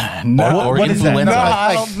 No, Or what is that? influencer. No,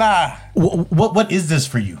 I don't. Nah. What is this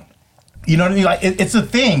for you? You know what I mean? Like it's a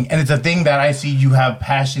thing, and it's a thing that I see you have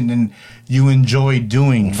passion and you enjoy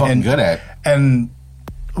doing. Fucking and, good at. And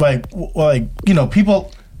like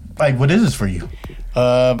people like, what is this for you?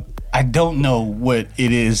 I don't know what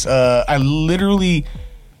it is. I literally.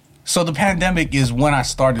 So the pandemic is when I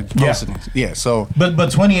started posting. Yeah. So. But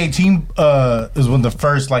 2018 is when the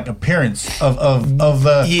first like appearance of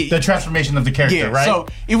the transformation of the character, right? So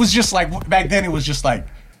it was just like back then. It was just like,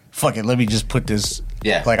 fuck it. Let me just put this.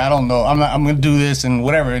 Yeah. Like I don't know. I'm gonna do this and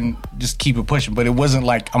whatever and just keep it pushing. But it wasn't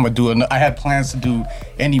like I'm gonna do it. I had plans to do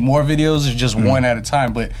any more videos. It's just one at a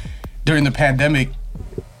time. But during the pandemic,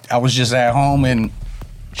 I was just at home and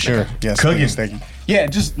yes, cooking. thank you. Yeah,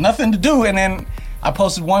 just nothing to do. And then I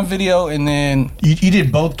posted one video and then You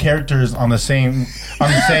did both characters on the same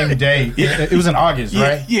day. It was in August,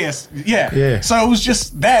 right? Yes. Yeah. Yeah. So it was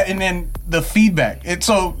just that, and then the feedback. And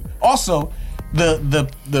so also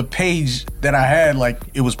the page that I had, like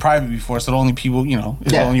it was private before, so the only people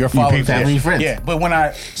it's only your followers, family and friends. Yeah. But when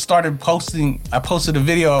I started posting, I posted a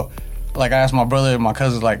video. Like I asked my brother and my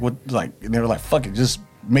cousins, like what, like and they were like, "Fuck it, just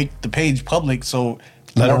make the page public so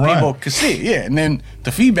Let it more run. people could see it." Yeah. And then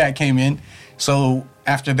the feedback came in. So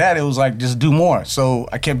after that, it was like, just do more. So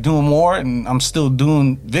I kept doing more, and I'm still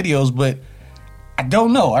doing videos, but I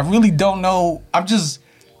don't know. I really don't know.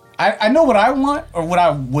 I know what I want or what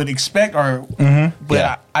I would expect, but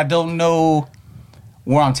Yeah. I don't know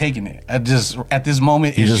where I'm taking it. At this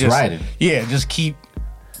moment, You it's just ride it. Yeah, just keep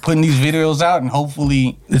putting these videos out, and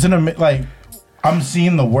hopefully, It's like I'm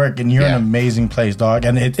seeing the work, and you're in Yeah. an amazing place, dog.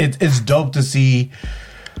 And it's dope to see.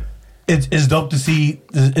 It's dope to see.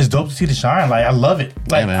 It's dope to see the shine. Like I love it.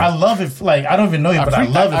 Like man. I love it. Like I don't even know you, but I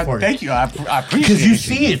love it for you. Thank you. I appreciate Because you it.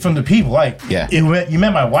 see it from the people. Like Yeah. you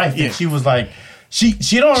met my wife, Yeah. and she was like. She don't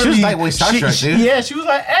She was really lightweight starstruck, dude. Yeah, she was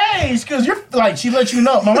like, "Hey," because you're like, she let you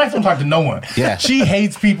know. My wife don't talk to no one. Yeah. She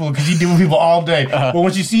hates people because you deal with people all day. But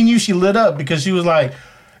when she seen you, she lit up because she was like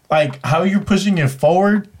how you're pushing it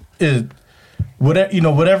forward is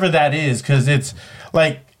whatever that is, because it's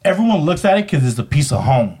like everyone looks at it because it's a piece of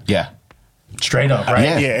home, Yeah. straight up, right?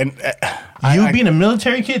 Yeah. Yeah, and You being a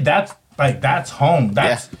military kid, that's home.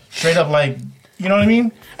 That's straight up like, you know what I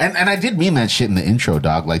mean? And I did mean that shit in the intro,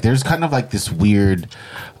 dog. Like, there's kind of like this weird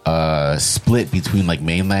split between like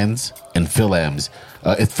mainlands and Philams.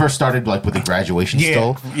 It first started like with the graduation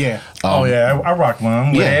stole. yeah. Oh yeah, I rock one.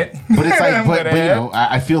 I'm with Yeah, it. but it's like, With but you it. know,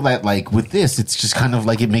 I feel that like with this, it's just kind of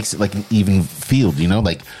like it makes it like an even field, you know,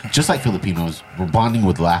 like just like Filipinos, we're bonding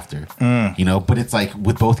with laughter, you know. But it's like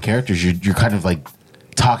with both characters, you're kind of like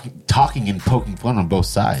talking and poking fun on both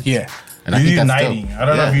sides. Yeah. and I You're think that's uniting. dope. I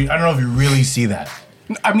don't know Yeah. if you really see that.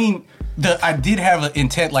 I mean, I did have an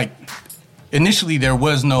intent. Like initially, there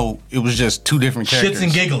was no. It was just two different characters. Shits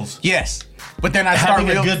and giggles. Yes, but then I started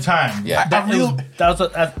Having a good time. Yeah.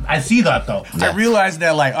 I see that though. Yeah. I realized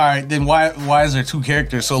that, like, all right, then why is there two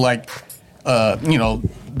characters? So like,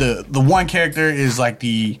 the one character is like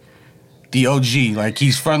the OG, like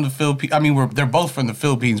he's from the Philippines. I mean, they're both from the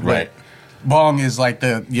Philippines, but Right. Bong is like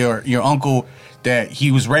your uncle that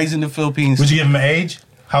he was raised in the Philippines. Would you give him an age?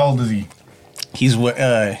 How old is he? He's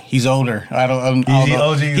older. I don't Is he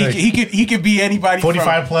know. OG, like- He could be anybody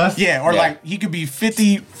 45 plus? Yeah, or Yeah. like he could be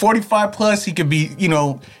 50, 45 plus. He could be,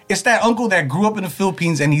 it's that uncle that grew up in the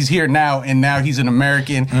Philippines and he's here now, and now he's an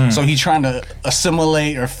American. So he's trying to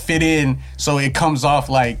assimilate or fit in, so it comes off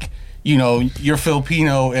like, you're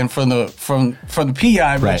Filipino and from the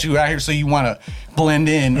PI, but Right. you out here, so you want to blend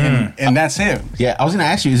in, and that's him. Yeah, I was gonna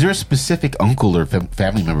ask you: is there a specific uncle or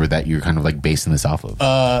family member that you're kind of like basing this off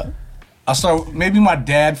of? I'll start maybe my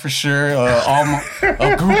dad for sure. A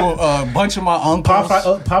bunch of my uncles.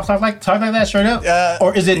 Pops talk like that straight up,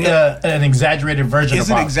 or is it an exaggerated version? Is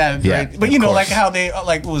of it Pops? exaggerated? Yeah, but you know, course. like how they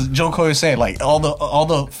like was Joe Coy saying, like all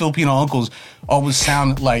the Filipino uncles always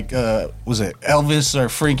sound like was it Elvis or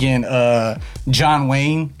freaking John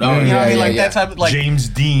Wayne? Oh, you know what I mean? Like yeah. that type of like James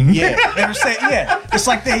Dean. Yeah, they were saying It's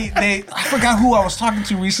like they I forgot who I was talking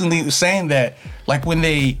to recently saying that like when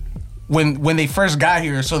they first got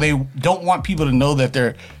here, so they don't want people to know that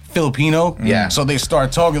they're Filipino. Yeah. So they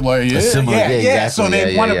start talking like Exactly. So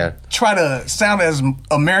they want to Yeah. try to sound as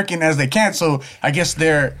American as they can. So I guess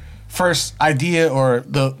their first idea or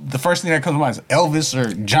the first thing that comes to mind is Elvis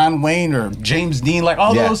or John Wayne or James Dean, like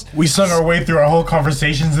all those. We sung our way through our whole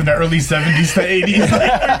conversations in the early 70s to 80s.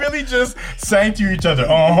 Like, we really just sang to each other.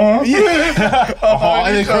 And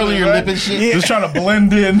then curling your lip and shit. Just trying to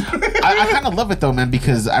blend in. I kind of love it though, man,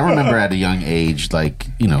 because I remember at a young age, like,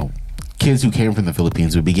 you know, kids who came from the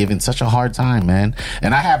Philippines would be given such a hard time, man.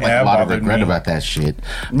 And I have like a lot of regret about that shit.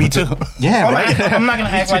 Me too. Yeah, right. I'm not going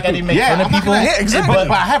to act like I didn't make fun of people. Exactly.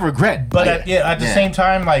 But I have regret. But at the same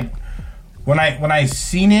time, like, when I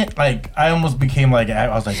seen it, like, I almost became like, I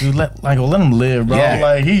was like, dude, let him live, bro. Yeah.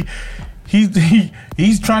 Like,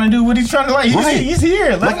 he's trying to do what he's trying to, like, he's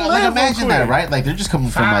here. Let him live. Imagine that, right? Like, they're just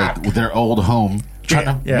coming from like their old home,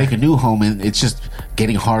 trying to make a new home, and it's just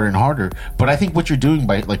getting harder and harder. But I think what you're doing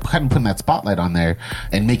by like kind of putting that spotlight on there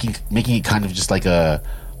and making it kind of just like a,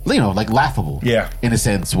 you know, like laughable, in a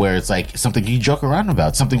sense where it's like something you joke around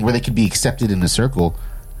about, something where they could be accepted in a circle.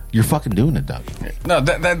 You're fucking doing it, Doug. No,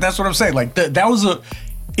 that's what I'm saying. Like that was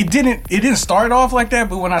it didn't start off like that,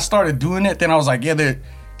 but when I started doing it, then I was like,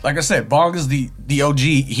 like I said, Bong is the OG.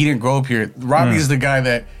 He didn't grow up here. Robbie is the guy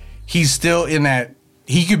that he's still in that.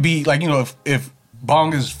 He could be like, you know, if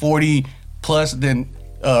Bong is 40 plus, then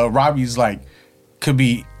Robbie's like could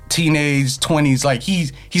be teenage 20s. Like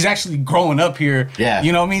he's actually growing up here. Yeah,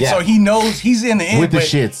 you know what I mean. Yeah. So he knows he's in the end with the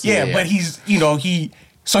shits. Yeah, but he's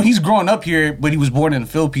he's growing up here, but he was born in the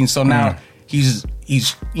Philippines. So now he's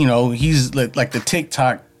like the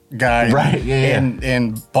TikTok guy, right? Yeah,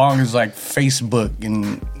 and Bong is like Facebook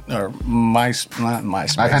and. Or not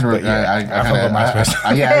MySpace. I kind of MySpace.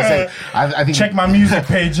 I think check my music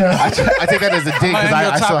page out. I take that as a dig because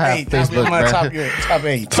I still have Facebook. My top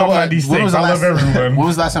 8. Top 96. I love everyone. When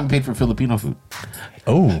was the last time you paid for Filipino food?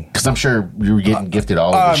 Oh, because I'm sure you were getting gifted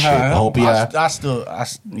all of the shit. Hopia.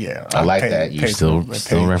 I like that. You still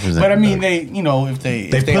represent. But I mean, they if they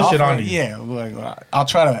push offer it on you. Like, I'll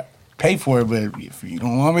try to pay for it, but if you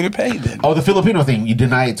don't want me to pay, then the Filipino thing, you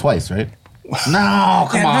deny it twice, right? No,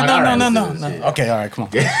 come on. No. Okay, all right, come on.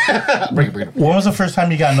 Bring it. When was the first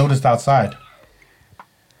time you got noticed outside?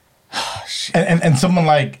 And someone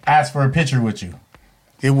like asked for a picture with you?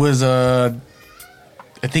 It was I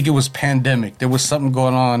think it was pandemic. There was something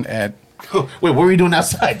going on at. Wait, what were you doing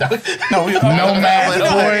outside, dog? No mask,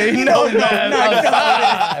 boy. No.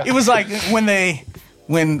 It was like it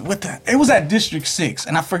was at District 6,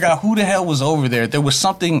 and I forgot who the hell was over there. There was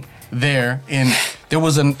something there, and there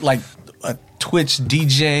was a Twitch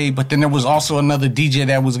DJ, but then there was also another DJ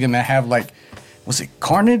that was gonna have like, was it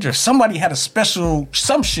Carnage or somebody had a special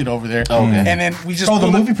some shit over there. Oh, okay. And then we just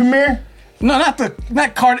the movie premiere? No, not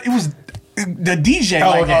Carnage. It was the DJ,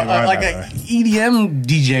 like an EDM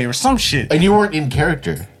DJ or some shit. And you weren't in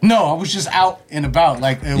character. No, I was just out and about.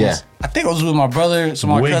 Like it was. I think I was with my brother,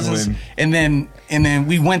 some of my cousins, and then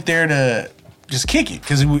we went there to just kick it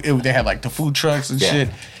because they had like the food trucks and shit.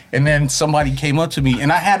 And then somebody came up to me,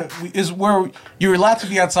 and is where you're allowed to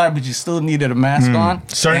be outside, but you still needed a mask on.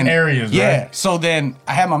 Certain areas, right? So then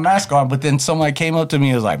I had my mask on, but then somebody came up to me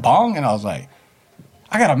and was like, Bong? And I was like,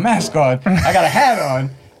 I got a mask on. I got a hat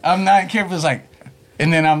on. I'm not careful. It's like,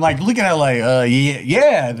 and then I'm like looking at it like,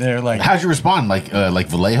 yeah. They're like, how'd you respond? Like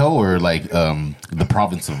Vallejo or like the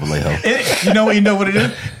province of Vallejo? You know what it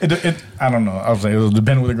is? I don't know. I was like, it'll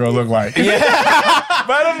depend what the girl look like.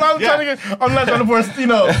 But I'm not trying to force,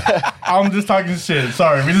 I'm just talking shit.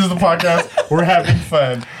 Sorry, this is the podcast. We're having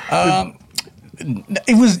fun. I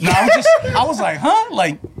was like, huh?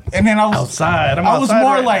 Like, and then I was outside. I was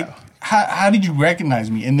more like, how did you recognize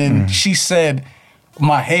me? And then she said,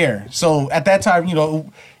 my hair. So at that time,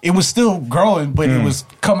 it was still growing, but it was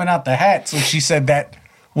coming out the hat. So she said that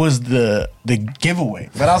was the giveaway.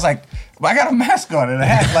 But I was like, I got a mask on and a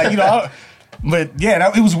hat. Like, but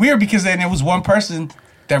yeah, it was weird because then there was one person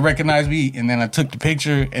that recognized me, and then I took the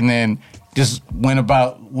picture and then just went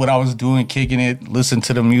about what I was doing, kicking it, listened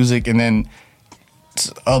to the music, and then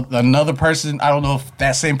another person, I don't know if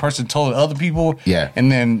that same person told other people. Yeah. And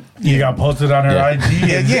then you got posted on her IG.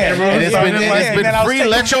 And it's been free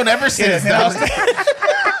lechon ever since.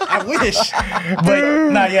 I wish.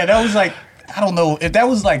 But nah, yeah, that was like, I don't know if that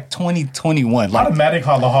was like 2021. Like, Automatic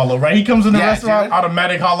holla, right? He comes in the Yeah, restaurant, dude.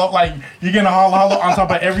 automatic holla, like you're getting a holla on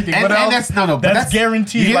top of everything. And, What else? that's but that's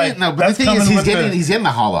guaranteed. you're Like, getting- no, but that's the thing is, coming he's with getting the- he's getting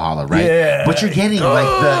the holla, right? Yeah. But you're getting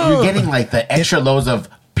like the extra loads of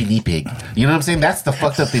pini pig. You know what I'm saying? That's the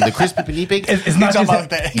fucked up thing. The crispy pini pig. It's not talking just about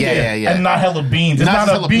that. Yeah. and not hella beans. It's Not not just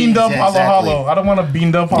a hella beaned beans, up yeah, holla exactly. holla. I don't want a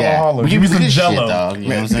beaned up holla holla. Give me some good jello. shit, dog. You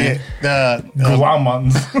know what I'm saying?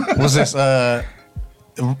 Guamans. was this?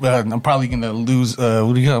 I'm probably gonna lose.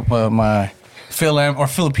 What do you got? My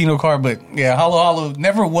Filipino card, but yeah, halo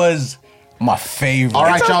never was my favorite. All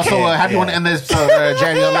right, y'all. So how do you want to end this,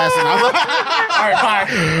 Jerry? Your last one. All right,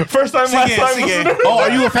 bye. First time, last time. Sige. Oh, are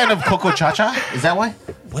you a fan of Coco Chacha? Is that why?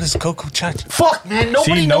 What is Coco Chacha? Fuck, man.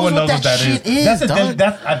 Nobody See, no one knows knows what that shit is. That's a dog.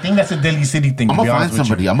 I think that's a Delhi City thing. I'm To be gonna find honest with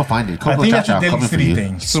somebody. you. I'm gonna find it. I Coco think that's Chacha. a I'm Delhi coming for City you.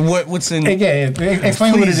 thing. So what's in? Yeah.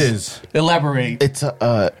 Explain what it is. Elaborate.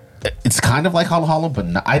 It's kind of like Halo, but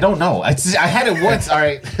I don't know. I had it once. All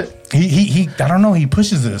right. He I don't know. He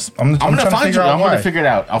pushes this. I'm I'm gonna trying to find figure you. out I'm why. gonna figure it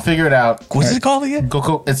out. I'll figure it out. What's it called again?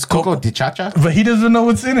 Coco. It's Coco de Chacha. But he doesn't know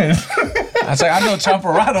what's in it. I say I know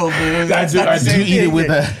champurrado, but that's not the Do same you eat it thing.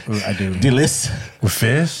 with I do. Delice? With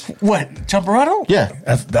fish? What champurado? Yeah,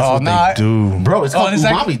 That's Oh, what nah, they do. bro. It's called is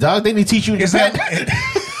that- umami, dog. They need to teach you in Is Japan. that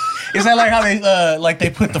is that like how they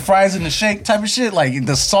put the fries in the shake type of shit, like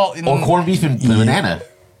the salt in Or corned beef and banana.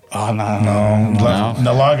 Oh no.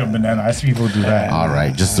 Nalaga banana. I see people do that. All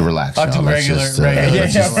right, just to relax. I'll do y'all. Let's regular- just, regular.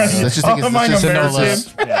 let's just- Yeah, let's just All take of it. mine Let's are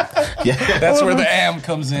just- American. Yeah. That's where the am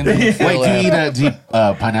comes in. Wait, do you eat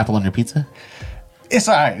pineapple on your pizza? It's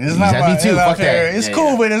alright. It's not Exactly, my me too. It's, not Fuck that. favorite. It's Yeah,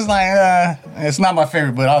 cool, yeah. but it's like it's not my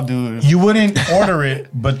favorite. But I'll do it. You wouldn't order it,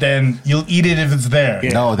 but then you'll eat it if it's there.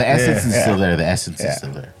 No, the essence is Yeah. still there. The essence Yeah. is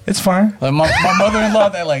still there. It's fine. Like my mother-in-law,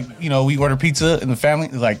 that like we order pizza in the family.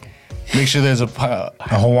 Like make sure there's a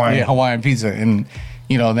Hawaiian. Hawaiian pizza, and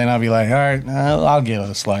then I'll be like, all right, I'll get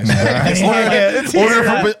a slice.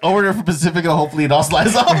 Order for Pacifica. Hopefully, it all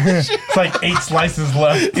slides off. It's like 8 slices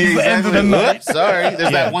left. It's the end of the night. Oops, sorry.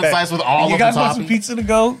 There's that one slice with all You of the guys want some toppings. pizza to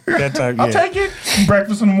go? That time, I'll take it.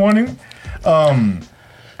 Breakfast in the morning.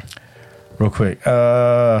 Real quick.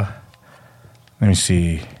 Let me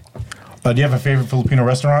see. Do you have a favorite Filipino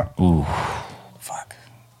restaurant? Ooh, Fuck.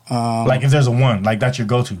 Like if there's a one, like that's your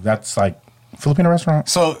go-to. That's like Filipino restaurant.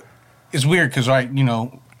 So it's weird because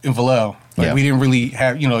in Vallejo, Yeah. we didn't really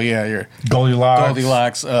have your Goldilocks.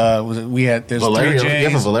 Goldilocks. There's Valerio. You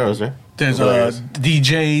have a DJs. Valero's, right? There's Valero's.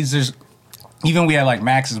 DJs. There's even we had like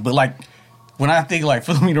Max's, but like when I think like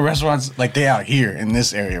Filipino restaurants, like they out here in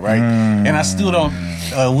this area, right? And I still don't.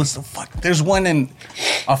 What's the fuck? There's one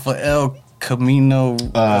off of El Camino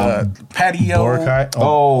patio. Boracay.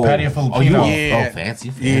 Oh, Patio you Filipino. Yeah.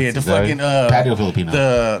 fancy. Yeah, the fucking patio Filipino.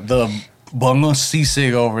 The Bongo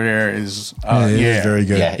sisig over there is It is very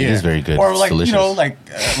good. Yeah, it is very good. Or It's like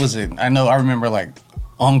delicious. was it? I remember like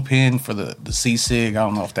Ong Pin for the sisig. I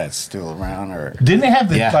don't know if that's still around or. Didn't they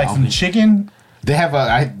have Yeah, some chicken? They have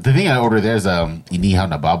the thing I ordered there's Inihao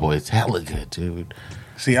Nababo. It's hella good, dude.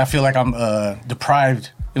 See, I feel like I'm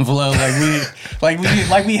deprived in Vallejo.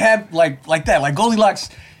 Like we had like that. Like Goldilocks,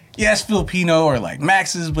 yes, Filipino or like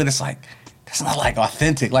Max's, but it's like it's not like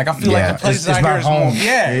authentic. Like I feel Yeah, like the places it's out not here is home. more.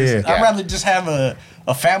 Yeah, Yeah. I'd rather just have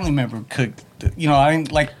a family member cook. I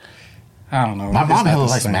ain't like. I don't know. My It's mom not hella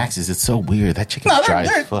the likes same. Max's. It's so weird. That chicken's No, dry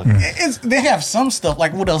as fuck. they have some stuff.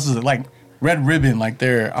 Like what else is it? Like Red Ribbon. Like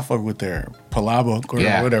I fuck with their palabok or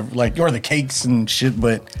Yeah. whatever. Like or the cakes and shit.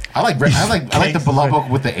 But I like the balabok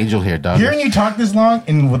with the angel hair, dog. Hearing you talk this long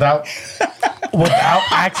and without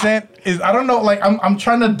accent is I don't know. Like I'm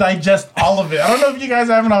trying to digest all of it. I don't know if you guys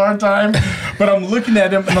are having a hard time, but I'm looking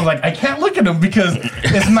at him and I'm like I can't look at him because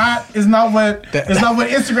it's not what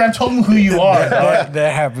Instagram told me who you are. dog.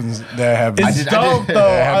 that happens. That happens. It's I dope did-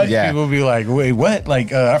 though. Yeah. People be like, "Wait, what?" Like,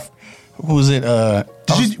 who was it?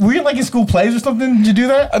 Were you like in school plays or something? Did you do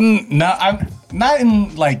that? No, I'm not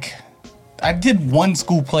in like. I did one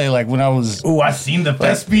school play like when I was Oh, I seen the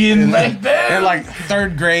thespian right there. in like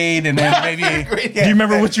 3rd grade, and then maybe. Do you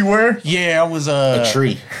remember what you were? Yeah, I was a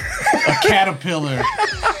tree. a caterpillar,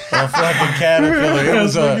 a fucking caterpillar. It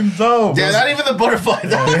was looking dope. Yeah, not even the butterfly.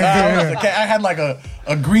 I had like a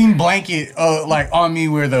green blanket like on me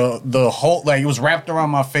where the whole like it was wrapped around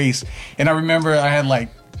my face, and I remember I had like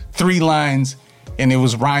 3 lines and it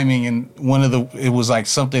was rhyming, and it was like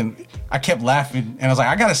something I kept laughing and I was like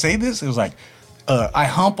I gotta say this. It was like I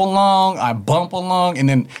hump along, I bump along, and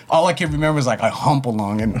then all I can remember is like I hump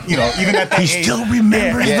along, and even at that age, Still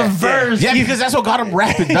remembers Yeah. the verse. Yeah, because that's what got him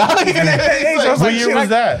rapping, dog. So I was What like, year shit, was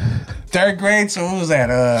that? 3rd grade, so what was that?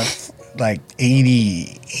 like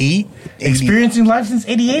 88. Experiencing life since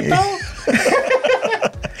 88, though?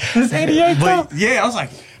 Since 88, though? But yeah, I was like,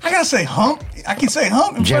 I gotta say hump. I can say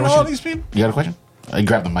hump in front of all these people. You got a question? I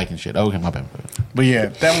grabbed the mic and shit. Oh, okay, my bad. But yeah,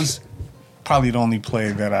 that was probably the only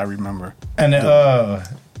play that I remember. And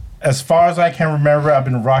as far as I can remember, I've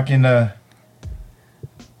been rocking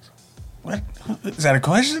What? Is that a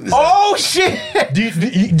question? Shit!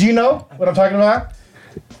 Do you know what I'm talking about?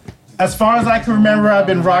 As far as I can remember, I've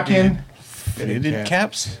been rocking. Fitted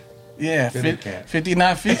caps? Yeah, Fitted cap.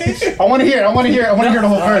 5950s? I want to hear. I want to hear the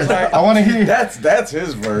whole verse. I want to hear. That's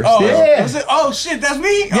his verse. Oh, Yeah. was it? Oh shit, that's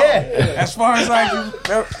me. Yeah. As far as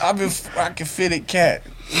I've been rocking fitted cat.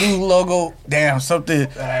 New logo, damn something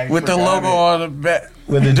with the logo on the back.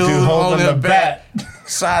 With the dude holding the bat.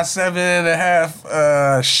 Size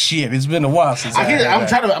 7.5. Shit, it's been a while since I'm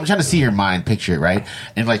trying to see your mind, picture it, right?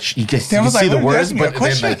 And like you can I was see like, the what, you words, asking me a but then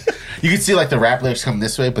question? like you can see like the rap lyrics come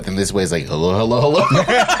this way, but then this way is like hello, hello, hello.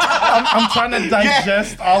 I'm trying to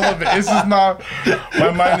digest all of it. This is not.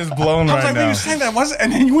 My mind is blown I was right like, when now. you're saying that,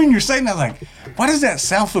 and then when you're saying that, like, why does that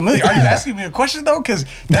sound familiar? Are you asking me a question though? Because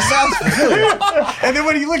that sounds familiar. And then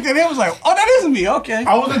when he looked at it, I was like, oh, that isn't me. Okay.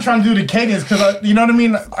 I wasn't trying to do the cadence because you know what I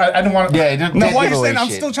mean. I didn't want to. Yeah, don't Now, give while you're away saying, I'm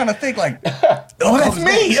shit. still trying to think like, Oh, that's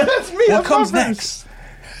me. That's me. What That's comes my verse.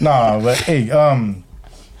 next? Nah, but hey,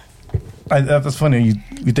 that's funny.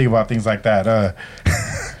 You think about things like that.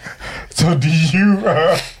 So do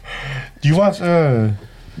you watch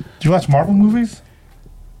Marvel movies?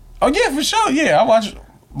 Oh yeah, for sure. Yeah, I watch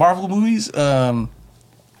Marvel movies.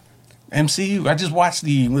 MCU. I just watched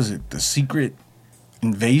the Secret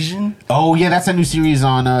Invasion? Oh yeah, that's a new series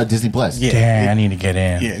on Disney Plus. Yeah. Damn, I need to get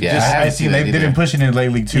in. Yeah, Yeah, just- I I haven't see seen that they've either. been pushing it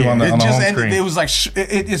lately too on the it home ended. screen. It was like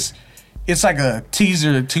it's like a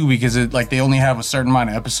teaser too because like they only have a certain amount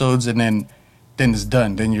of episodes and then it's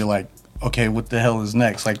done. Then you're like, okay, what the hell is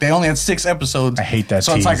next? Like they only had 6 episodes. I hate that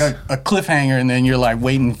So it's like tease. a cliffhanger, and then you're like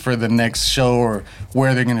waiting for the next show or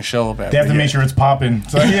where they're gonna show up at. They have to But make yeah. sure it's popping.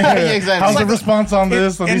 So yeah, exactly. How's It's the like response on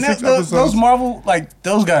this? On these 6 episodes? Those Marvel, like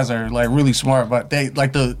those guys are like really smart, but they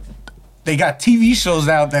got TV shows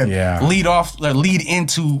out that lead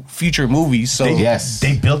into future movies. So Yes.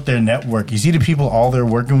 They built their network. You see the people all they're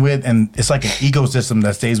working with, and it's like an ecosystem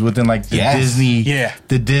that stays within like the Yes. Disney, Yeah.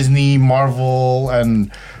 the Disney, Marvel,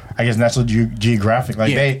 and I guess National Geographic.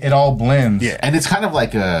 Like Yeah. it all blends. Yeah. And it's kind of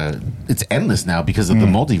like it's endless now because of the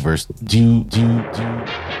multiverse.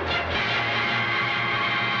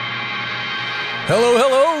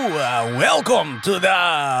 Hello, welcome to the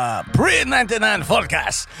FREE99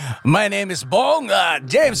 podcast. My name is Bong,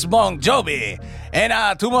 James Bong Joby,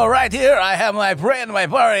 and to my right here I have my friend, my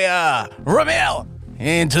buddy, Ramel.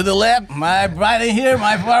 And to the left, my buddy here,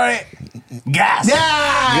 my buddy, Gas.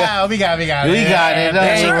 Yeah, we got it. We got it.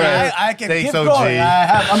 Hey, All right. I can Thanks, keep OG. going.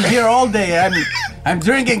 I'm here all day. I'm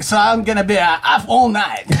drinking, so I'm gonna be up all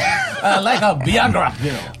night, like a biograph,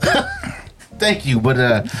 you know. Thank you, but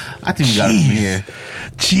I think we got him here.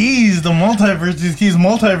 Jeez, the multiverse just keeps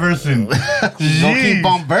multiversing. Don't keep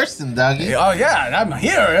on bursting, doggy. Oh yeah, I'm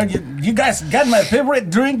here. You guys got my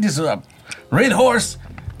favorite drink, this Red Horse.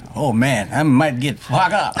 Oh man, I might get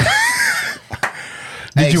fucked up.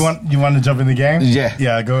 Did you want to jump in the game? Yeah.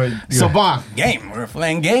 Yeah, go ahead. So, Bong, Game, we're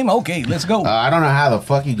playing game. Okay, let's go. I don't know how the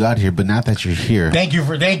fuck you got here, but now that you're here, Thank you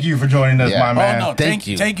for joining us, Yeah. my Oh, man. Oh no, thank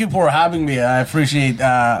you. Thank you for having me. I appreciate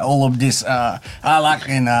all of this. I like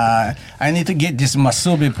and I need to get this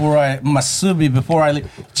masubi before I leave.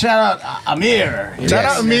 Shout out Amir. Shout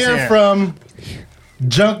out Amir yes. from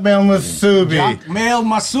Junkmail Masubi. Male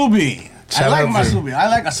masubi. I Shout like out to- masubi. I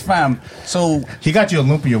like a spam. So He got you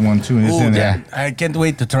Olympia one too. And it's ooh, in there. I can't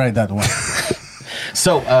wait to try that one.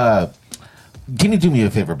 So, can you do me a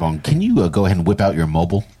favor, Bong? Can you go ahead and whip out your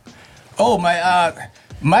mobile? Oh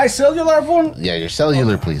my cellular phone. Yeah, your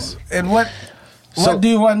cellular, please. And what So- do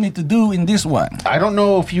you want me to do in this one? I don't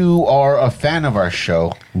know if you are a fan of our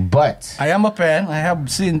show, but I am a fan. I have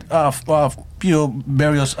seen few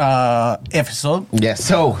various episodes. yeah.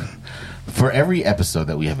 So, for every episode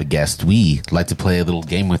that we have a guest, we like to play a little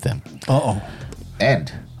game with them. Uh-oh. And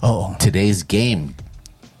Uh-oh. today's game,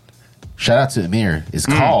 shout out to Amir, is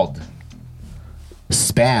called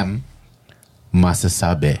Spam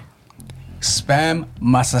Masasabe. Spam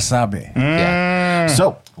masasabe. Yeah.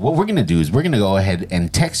 So what we're gonna do is we're gonna go ahead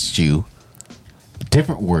and text you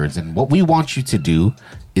different words, and what we want you to do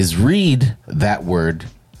is read that word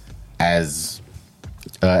as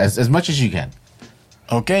much as you can.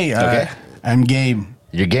 Okay. Okay. I'm game.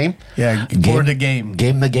 Your game? Yeah, for the game.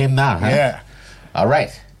 Game the game now, huh? Yeah. All right.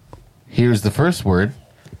 Here's the first word.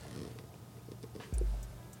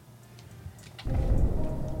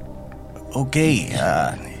 Okay.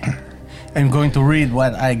 I'm going to read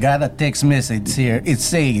what I got a text message here. It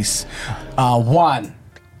says, one,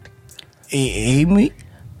 Amy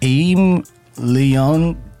Leondor,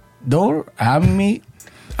 Leondor.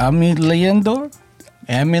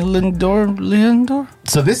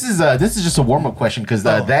 So this is just a warm up question because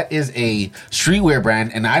that is a streetwear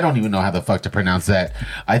brand, and I don't even know how the fuck to pronounce that.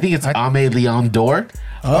 I think it's Ame Leon Dor.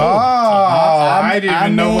 I didn't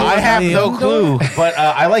even know. I have no clue, but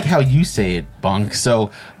I like how you say it, Bong.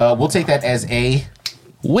 So we'll take that as a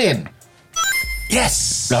win.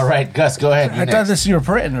 Yes. All right, Gus, go ahead. I thought this was your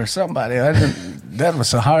friend or somebody. That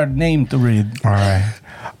was a hard name to read. All right.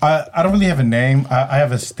 I don't really have a name. I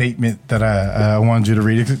have a statement that I wanted you to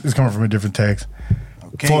read. It's coming from a different text.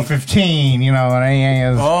 Okay. 415, you know.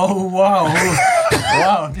 Oh, wow.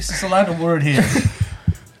 Wow, this is a lot of word here.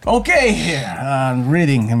 Okay,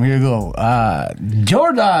 reading. Here we go.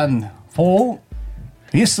 Jordan Paul,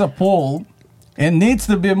 he's a Paul and needs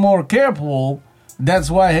to be more careful.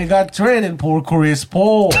 That's why he got traded for Chris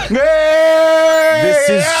Paul. This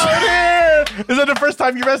is. Is that the first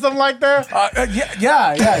time you read something like that?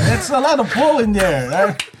 Yeah. That's a lot of pull in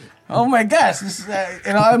there. Oh my gosh, this,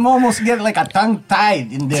 I'm almost getting like a tongue tied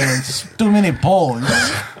in there. It's too many pulls.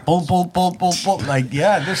 Pull. Like,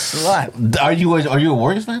 there's a lot. Are you a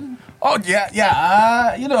Warriors fan? Oh yeah.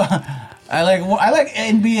 I like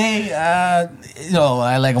NBA. I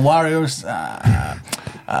like Warriors.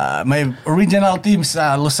 My original teams,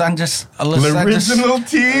 Los Angeles. Los Angeles. Who's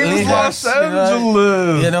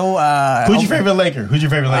your favorite Laker?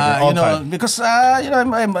 All time? Because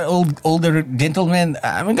I'm an older gentleman.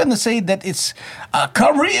 I'm gonna say that it's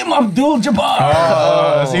Kareem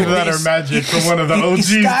Abdul-Jabbar. It's either that or Magic from one of the OGs.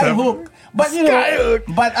 Skyhook. But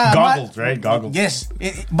goggles, right? Goggles. Yes,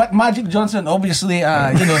 but Magic Johnson, obviously,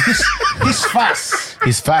 he's fast.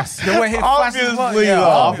 He's fast. The way he fast is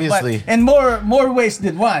obviously. But, and more ways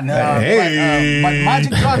than one. But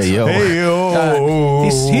Magic Johnson,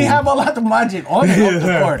 he have a lot of magic on and off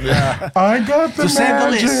the court. I got the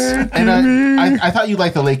magic. And I thought you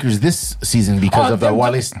liked the Lakers this season because of the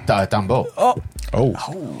Wale Tambo.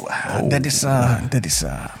 That is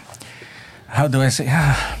how do I say?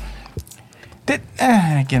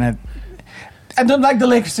 I cannot. I don't like the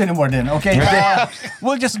Lakers anymore. Then okay,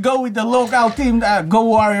 we'll just go with the local team. Go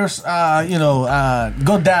Warriors.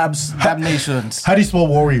 Go Dabs. Dab Nations. How do you spell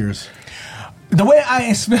Warriors? The way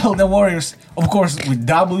I spell the Warriors, of course, with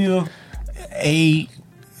W-A-R-yours.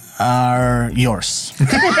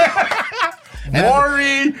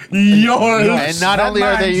 Warriors. And not only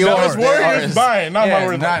are they yours, Warriors mine, not my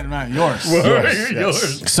word. Not yours.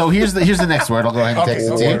 Yours. So here's the next word. I'll go ahead and text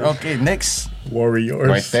it to you. Okay, next. Warriors.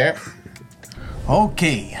 Right there.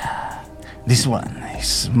 Okay. This one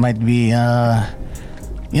might be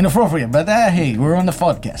inappropriate, but hey, we're on the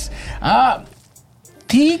podcast.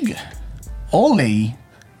 Tig Ole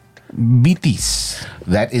Bitties.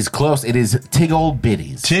 That is close. It is Tiggle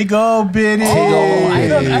Bitties. Tiggle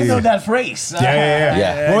Bitties. I know that phrase.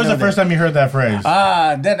 Yeah. What was the first time you heard that phrase?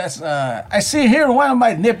 That's I see here one of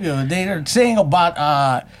my nephews. They are saying about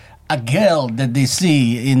a girl that they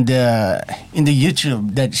see in the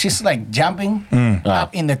YouTube that she's like jumping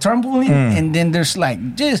up in the trampoline, and then there's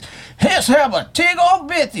like just let's have a Tiggle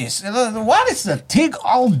Bitties. What is a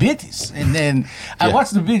Tiggle Bitties? And then I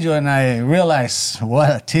watched the video and I realized what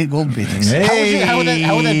a Tiggle Bitties. Hey. How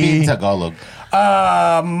would that be in Tagalog?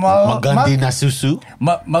 Magandi na susu?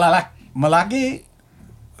 Malaki.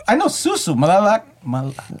 I know susu.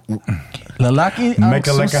 Lalaki. Make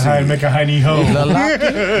a hiney ho.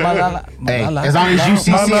 Hey, as long as you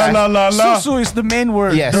see Susu is the main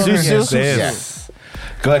word. Yes, susu. Yes.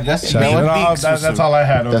 Go ahead, Gus. That's all I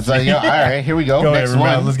had. That's all right, here we go. Go Next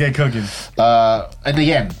ahead, one. let's get cooking. And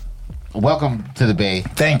again, welcome to the Bay.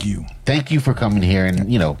 Thank you. Thank you for coming here.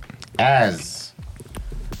 And, as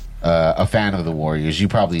a fan of the Warriors, you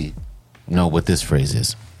probably know what this phrase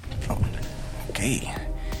is. Okay.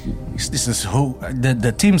 This is who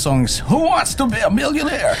the team song is Who Wants to Be a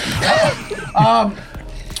Millionaire? I'm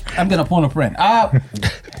gonna phone a friend.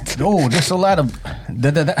 There's a lot of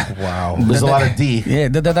Wow. There's a lot of D. Yeah,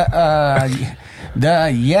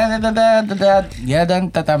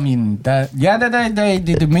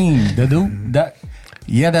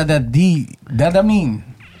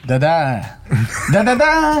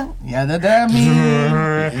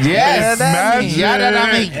 Yes.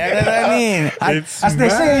 As they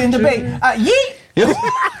say in the Bay, yeet.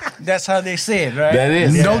 That's how they say it, right? That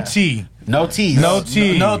is. No T. No T's. No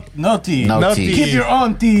T. No tea. No tea. Keep your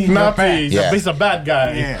own tea in your pants. Yeah. He's a bad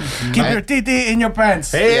guy. Yeah. Keep your tea in your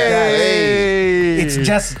pants. Hey. It's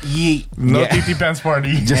just yeet. No TT pants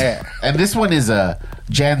party. And this one is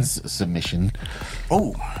Jan's submission.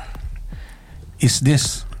 Oh. is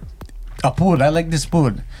this a food? I like this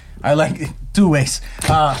food. I like it two ways.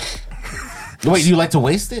 Wait, you like to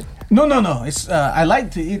waste it? No. It's I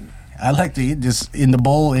like to eat. I like to eat this in the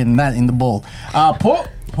bowl and not in the bowl. Poke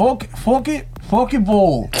bowl.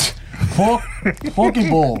 Poke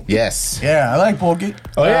bowl. Yes. Yeah, I like poke.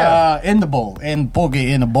 Oh, yeah. In the bowl and poke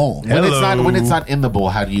in a bowl. When it's not in the bowl,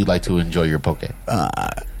 how do you like to enjoy your poke?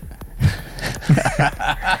 I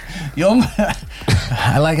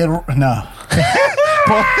like it. No.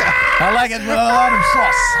 I like it with a lot of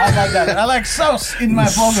sauce. I like that. I like sauce in my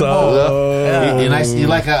poke bowl. You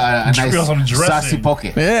like a nice Some dressing. saucy poke.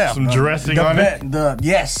 Yeah. Some dressing on it.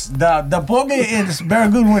 The poke is very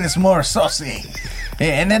good when it's more saucy.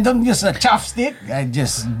 Yeah, and then don't use a chopstick. I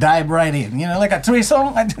just dive right in. You know, like a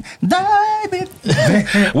threesome. I just dive in.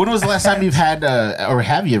 When was the last time you've had, or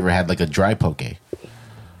have you ever had like a dry poke?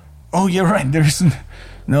 Oh, you're right.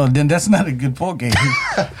 No, then that's not a good poke.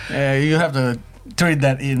 Yeah, you have to trade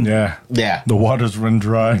that in. Yeah. Yeah. The waters run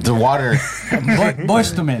dry. The water.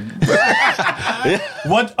 Boys to Men.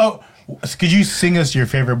 What? Oh, could you sing us your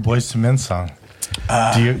favorite Boys to Men song?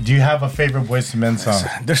 Do you have a favorite Boys to Men song?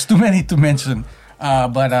 There's too many to mention.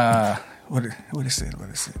 What is it?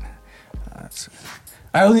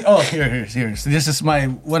 I only here. This is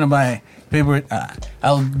one of my favorite.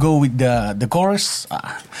 I'll go with the chorus.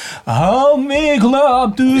 I'll make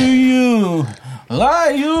love to you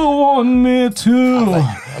like you want me to,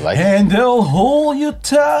 I like it. and they'll hold you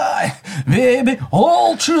tight, baby,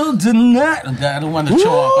 all through the night. I don't want to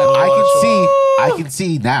show up. I can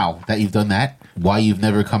see now that you've done that why you've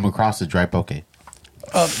never come across a dry poke.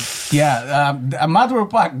 A matter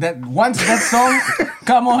of fact, that once that song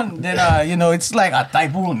come on, then it's like a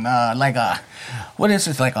typhoon, like a what is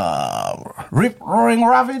it? Like a roaring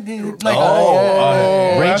rapid, like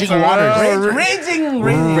Raging waters. raging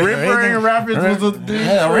Rip-Roaring Rapids was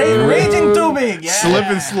a raging too big. Yeah. slip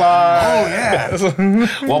and slide. Oh yeah.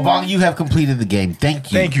 Well, Bong, you have completed the game.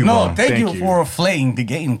 Thank you. Thank you, No, Mom. thank you for playing the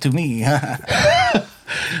game to me.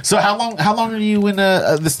 So how long are you in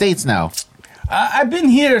the States now? I've been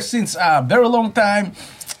here since a very long time.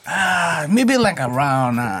 Maybe like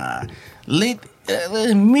around late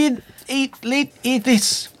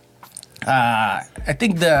 80s. I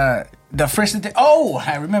think the president. Oh,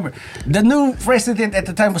 I remember the new president at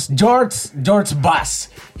the time was George Bush.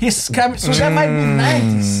 He's coming, so that might be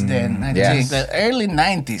 90s then. I Yes. think the early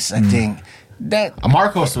 90s. I think that.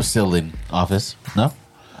 Marcos was still in office. No.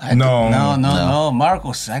 No.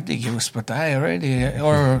 Marcos, I think he was patay already,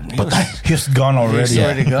 or He's gone already. he's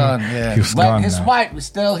already gone. Yeah, He's but gone his now. wife is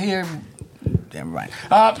still here. Never mind.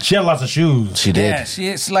 She had lots of shoes. She did. Yeah, she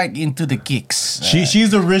is like into the kicks. She's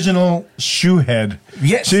the original shoe head.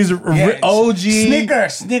 Yes, She's yes. OG.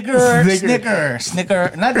 Snicker.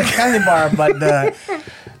 Not the candy bar, but the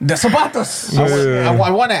zapatos. I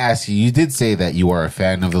want to ask you. You did say that you are a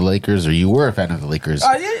fan of the Lakers, or you were a fan of the Lakers.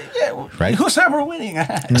 Yeah. Right. Who's ever winning?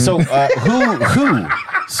 So who,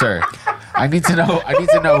 sir? I need to know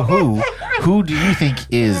who do you think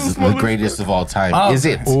is the greatest of all time? Is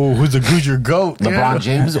it Oh, who's the Gujar goat? LeBron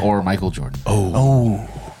James or Michael Jordan?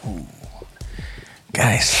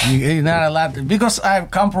 Guys, you're not allowed to, because I've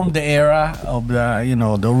come from the era of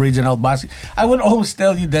the original basket. I would always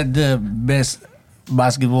tell you that the best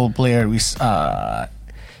basketball player is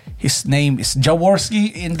his name is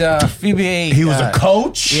Jaworski in the FIBA. He was a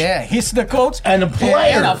coach. Yeah, he's the coach And a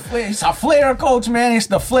player. He's a flair coach, man. He's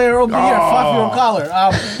the flair of the year, 5-year collar.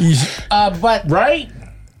 But Right?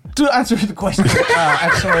 to answer the question,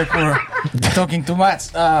 I'm sorry for talking too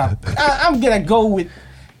much. I'm gonna go with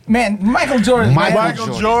Michael Jordan.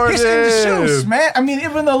 Michael Jordan. He's in the shoes, man. I mean,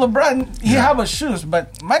 even though LeBron he have a shoes,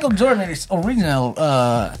 but Michael Jordan is original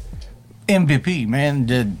MVP, man.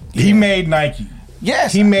 He made Nike.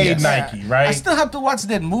 Yes, He made yes. Nike, right? I still have to watch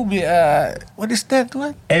that movie. What is that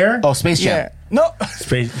one? Air? Oh, Space Jam. Yeah, no.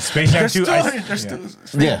 Space Jam There's 2. two.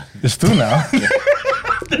 Yeah. There's two now.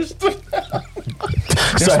 There's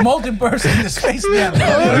multiverse in the Space Jam.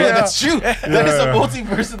 Yeah, that's true. That is a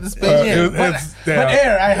multiverse in the Space Jam. But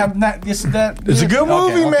Air, I have not. It's It's a good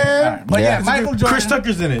movie, man. All right. But Yeah. yeah, Michael Jordan. Chris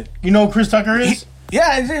Tucker's in it. You know who Chris Tucker is?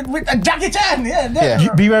 Yeah, is it with Jackie Chan? Yeah,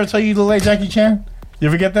 Yeah. Be ever tell you to like Jackie Chan? You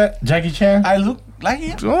ever get that? Jackie Chan? I look like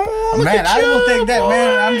him. Oh, look Man, at I will you, take that, boy.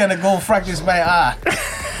 man. I'm gonna go practice my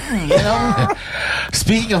you know.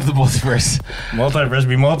 Speaking of the multiverse, Multiverse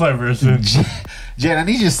be multiverse. Jen, I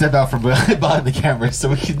need you to step out from behind the camera so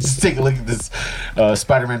we can just take a look at this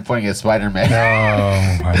Spider-Man pointing at Spider-Man.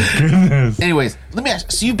 Oh my goodness. Anyways, let me ask.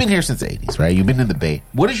 So you've been here since the 80s, right? You've been in the Bay.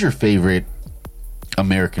 What is your favorite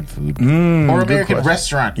American food or American question.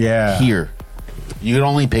 restaurant Yeah. here? You can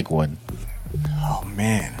only pick one. Oh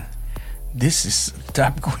man, This is a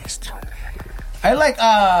tough question. I like,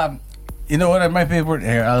 you know what? My favorite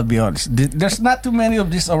here, I'll be honest. There's not too many of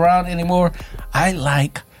this around anymore. I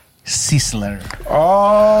like Sizzler.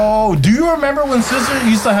 Oh, do you remember when Sizzler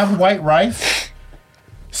used to have white rice?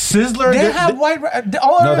 Sizzler, They have white rice.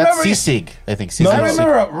 All I No, that's remember is, sisig. I think I sisig.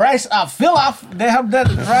 remember rice fill off. They have that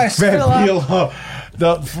rice fill off.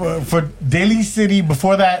 For Daly City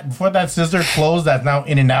before that Sizzler closed, that's now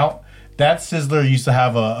In and Out. That Sizzler used to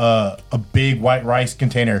have a big white rice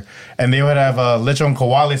container, and they would have lechon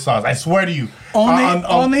kawale sauce. I swear to you,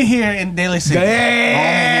 Only here in Daly City. Only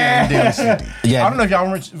here in Daly City. Yeah. I don't know if y'all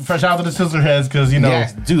remember fresh out to the Sizzler heads because you know. Yeah,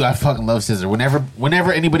 dude, I fucking love Sizzler.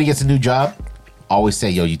 Whenever anybody gets a new job, always say,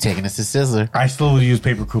 "Yo, you taking us to Sizzler?" I still would use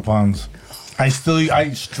paper coupons. I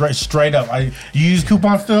straight up. You use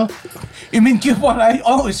coupons still? You mean coupon? I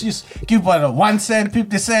always use coupon. 1 cent,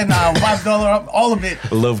 50 cent, $5, all of it.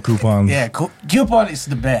 I love coupons. Yeah, coupon is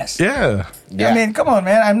the best. Yeah. I mean, come on,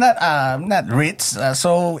 man. I'm not rich,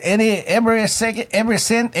 so every second, every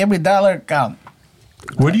cent, every dollar count.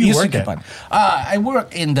 Where do you Use work the at? coupon. I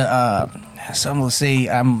work in the. Some will say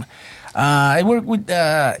I work with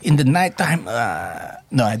in the nighttime.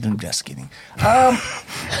 No, I'm just kidding.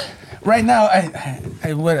 Right now,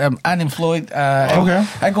 I'm unemployed. Okay.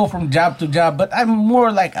 I go from job to job, but I'm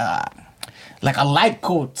more like a life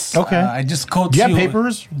coach. Okay. I just coach Do you you. have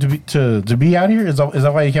papers to be out here? Is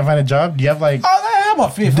that why you can't find a job? Do you have like? Oh, I have a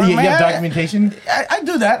favor. Do you man. have documentation? I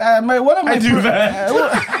do that. I do that.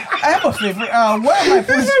 I have a favor.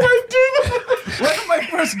 One of my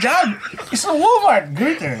first job is a Walmart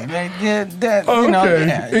greeter. Like, Oh, you know, okay.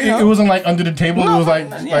 yeah, It wasn't like under the table. No, It was like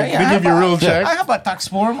yeah, they give you a real check. I have a tax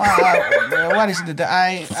form. What is it? The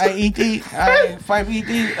I-80,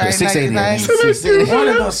 I-580, I-99. One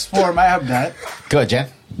of those form. I have that. Go ahead, Jen.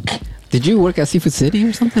 Did you work at Seafood City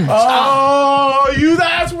or something? Oh,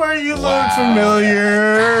 that's where you look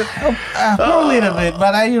familiar. A little bit,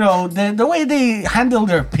 but the way they handle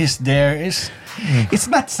their piss there is. It's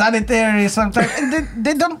not sanitary sometimes. And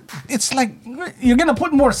they don't. It's like you're gonna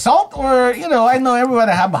put more salt, or I know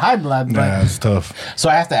everybody have high blood, but Yeah, it's tough. So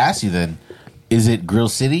I have to ask you then: is it Grill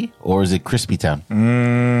City or is it Crispy Town?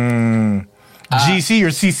 GC or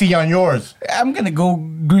CC on yours? I'm gonna go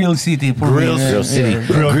Grill City for Grill me. Grill City.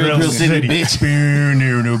 Grill City, bitch.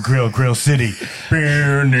 Grill City.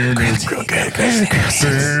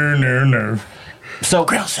 Grill. So,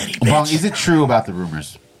 Grill City, Bong, bitch. is it true about the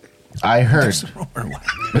rumors? I heard.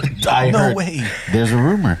 I No heard. way. There's a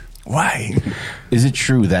rumor. Why? Is it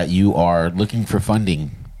true that you are looking for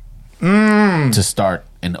funding to start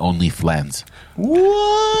an OnlyFans?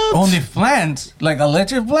 What? Only plants, like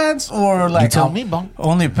electric plants, or like tell me, Bong.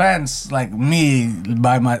 Only plants, like me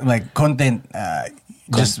by my content.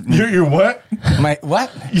 Just You're what? my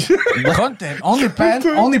what? Content. Only pants.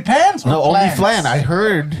 Only pants. No, or plants? OnlyFlan. I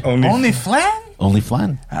heard. Only flan.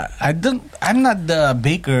 OnlyFlan. I don't. I'm not the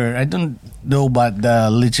baker. I don't know about the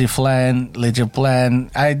leche plan.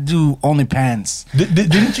 I do only pants.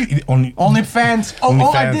 Didn't you Only fans. Only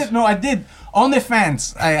I fans. did. No, I did. Only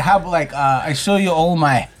fans. I have I show you all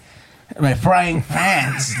my frying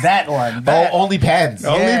pans. That one. That. OnlyPants.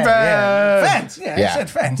 OnlyFans. Fans. Yeah, Yeah. I said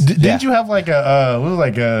fans. Didn't you have like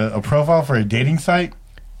a profile for a dating site?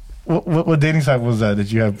 What dating site was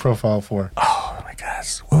that you had a profile for? Oh my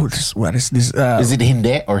gosh. What is this? Is it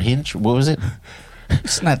Hinge or Hinge? What was it?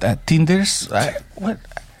 It's not Tinder's. What?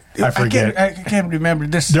 I forget. I can't remember.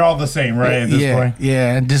 They're all the same, right? At this point.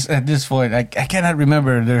 Yeah. At this point, I cannot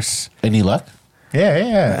remember. There's. Any luck?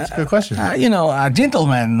 Yeah. That's a good question. A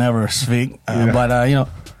gentleman never speak, but Oh,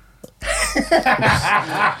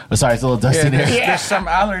 sorry, it's a little dusty there. there's some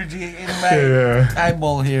allergy in my Yeah.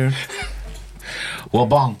 eyeball here. Well,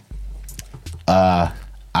 Bong,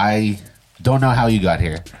 I don't know how you got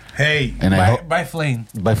here, Hey, and I hope By flame.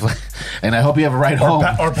 and I hope you have a ride home.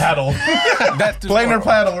 or paddle. That too. Plane or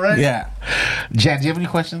paddle, right? Yeah. Jan, do you have any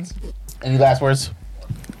questions? Any last words?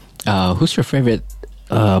 Who's your favorite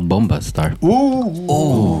bomba star? Ooh.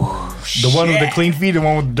 The one with the clean feet, the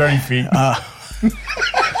one with the dirty feet.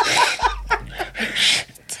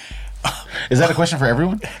 Is that a question for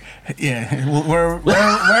everyone? Yeah. Where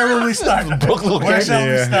will we start? Where shall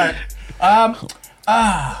we start?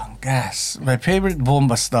 Gosh, my favorite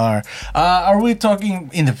bomba star. Are we talking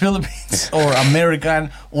in the Philippines or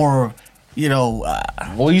American or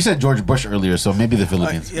Well, you said George Bush earlier, so maybe the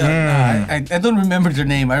Philippines. I don't remember their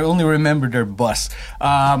name. I only remember their bus.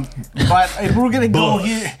 But if we're gonna go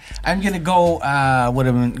here, I'm gonna go. What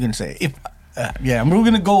am I gonna say? We're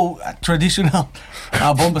gonna go traditional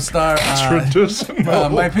bomba star. Traditional.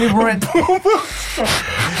 My favorite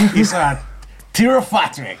is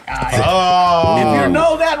Tirofatric. Oh. If you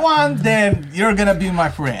know that one, then you're gonna be my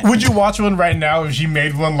friend. Would you watch one right now if she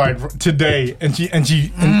made one like today and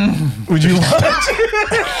would you watch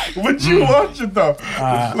it? Would you watch it though?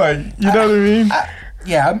 Like, you know what I mean?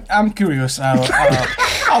 Yeah, I'm curious. I'll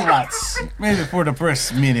watch maybe for the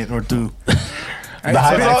first minute or two.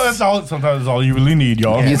 That's all. Sometimes it's all you really need,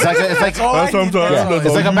 y'all. It's like That's sometimes that's it's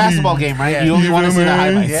all like a you basketball need. game, right? Yeah. You only want to see the Yeah.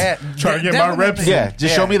 highlights. Yeah, Try to get my reps. definitely. Yeah,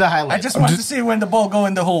 just show me the highlights. I just want to see when the ball go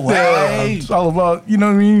in the hole. It's all about, you know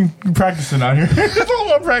what I mean? You practicing out here. It's all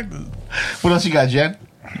about practice. What else you got, Jen?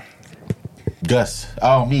 Gus.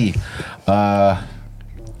 Oh, me. My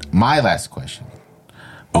last question.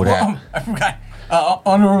 What happened? I forgot.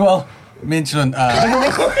 Honorable mention.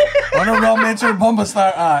 Honorable mention. Bomba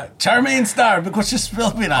star. Charmaine star because she's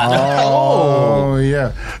Filipino. Oh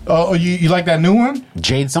yeah. Oh, you like that new one?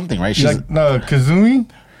 Jade something, right? You She's like Kazumi?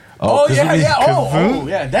 Oh yeah, Kazumi. yeah. Oh Kazoo?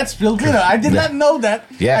 yeah. That's Filipino. I did not know that.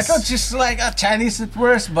 Yes. I thought she's like a Chinese at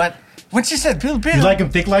first, but when she said Filipino, You like him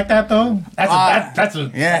thick like that though? That's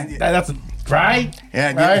a right.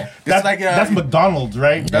 Yeah, right. it's That's like, that's McDonald's,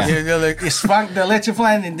 right? Yeah. You're like, it's funk the leche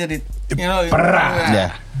flan and did it. You know.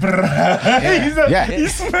 Yeah. He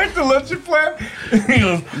smacked the lunch plan. He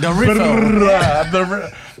goes, The riffle.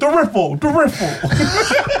 the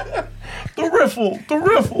riffle. The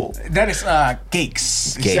riffle. That is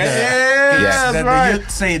cakes. Cakes. Yeah, Yes. that's right. The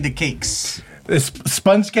youth say the cakes. It's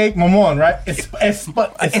sponge cake, Momon, right? It's It's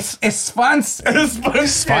fun. it's sponge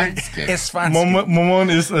Sponge cake. cake. It's fun. Momon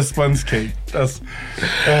is a sponge cake. That's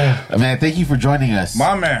Man, thank you for joining us.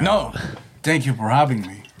 my man. No, thank you for having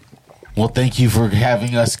me. Well, thank you for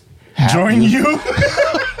having us. Join you.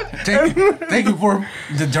 Thank you for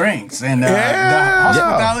the drinks and the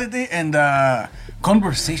hospitality and the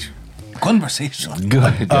conversation.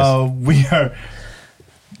 Good. We are.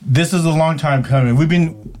 This is a long time coming. We've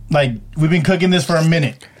been cooking this for a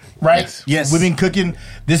minute, right? Yes. We've been cooking.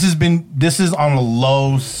 This is on a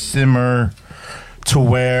low simmer to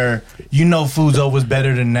where food's always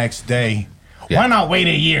better the next day. Yeah. Why not wait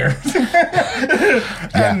a year?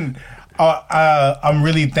 And I'm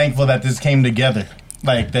really thankful that this came together.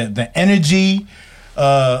 Like the energy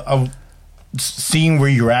of seeing where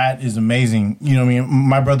you're at is amazing. You know what I mean?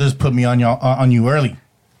 My brothers put me on you early,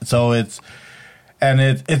 so it's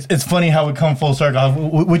funny how we come full circle.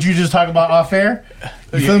 Would you just talk about off air?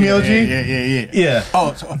 You feel me, OG? Yeah.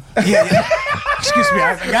 Oh, yeah. Excuse me,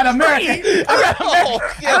 I got American. I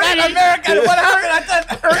got American. What happened?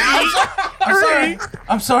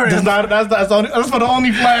 I'm sorry. That's for the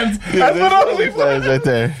OnlyFans. That's for the OnlyFans right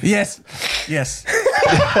there.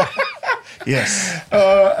 Yes.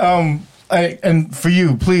 And for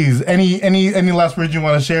you, please, any last words you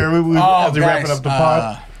want to share as we wrap it up the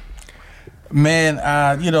pod? Man,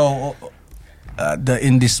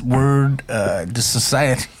 in this world, the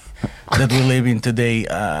society that we live in today,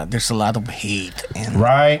 there's a lot of hate and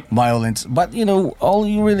violence. But all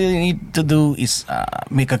you really need to do is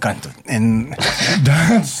make a content, and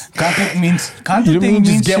content means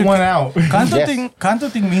just get one out.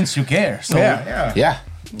 Contenting means you care. So Yeah.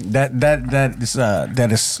 that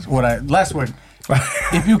is what last word.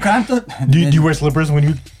 If you content, do you wear slippers when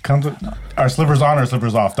you content? Are slippers on or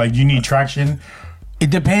slippers off? Like, do you need traction? It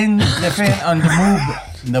depends on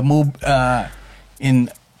the move in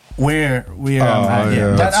where I'm at. yeah,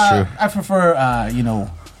 But that's true. I prefer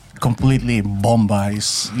completely bomba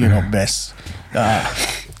is best.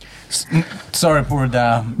 Sorry for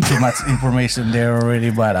the too much information there already,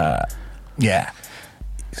 but yeah.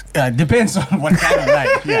 Depends on what kind of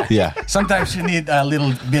night. Yeah. Sometimes you need a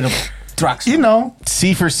little bit of drugs.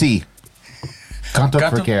 C for C. Content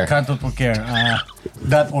for care. Content for care.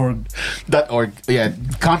 .org. .org. Yeah.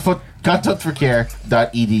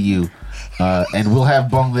 Contentforcare.edu. And we'll have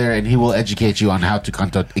Bong there, and he will educate you on how to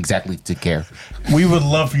contact exactly to care. We would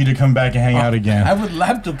love for you to come back and hang out again. I would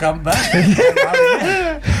love to come back.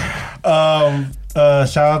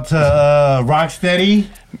 Shout out to Rocksteady.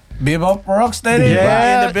 Bebop Rocksteady in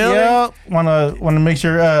the building. Yeah. Want to make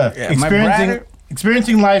sure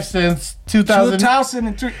experiencing life since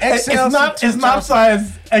 2003. XL. It's not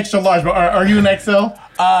size extra large, but are you an XL?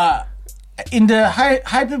 In the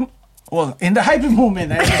hype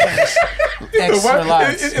movement, extra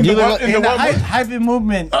large. In the hype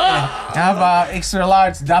movement, I have extra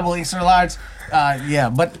large, double extra large. But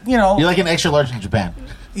You're like an extra large in Japan.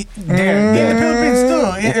 there in the Philippines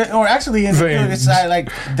too, or actually it's like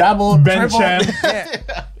double, Ben triple. Chan.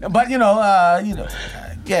 But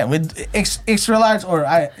with extra large, or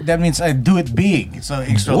that means I do it big. So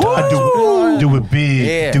extra large. Do it big.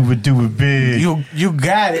 Yeah. Do it big. You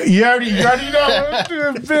got it. You already know.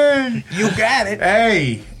 Do it big. You got it.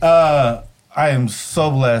 Hey, I am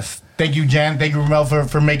so blessed. Thank you, Jan. Thank you, Ramel,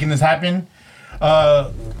 for making this happen.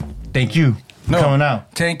 Thank you for coming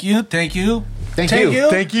out. Thank you. Thank you. Thank you.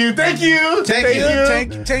 Thank you. Thank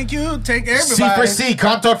everybody. C for C,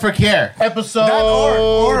 Contour for Care. Episode .org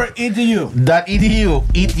or edu. .edu.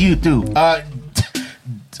 Eat you too.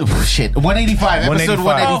 Shit. 185. Episode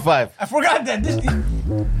 185. I forgot that.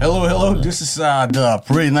 Hello. This is the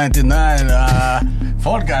FREE99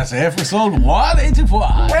 podcast, episode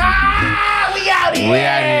 185. We out here. We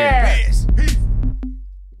out here.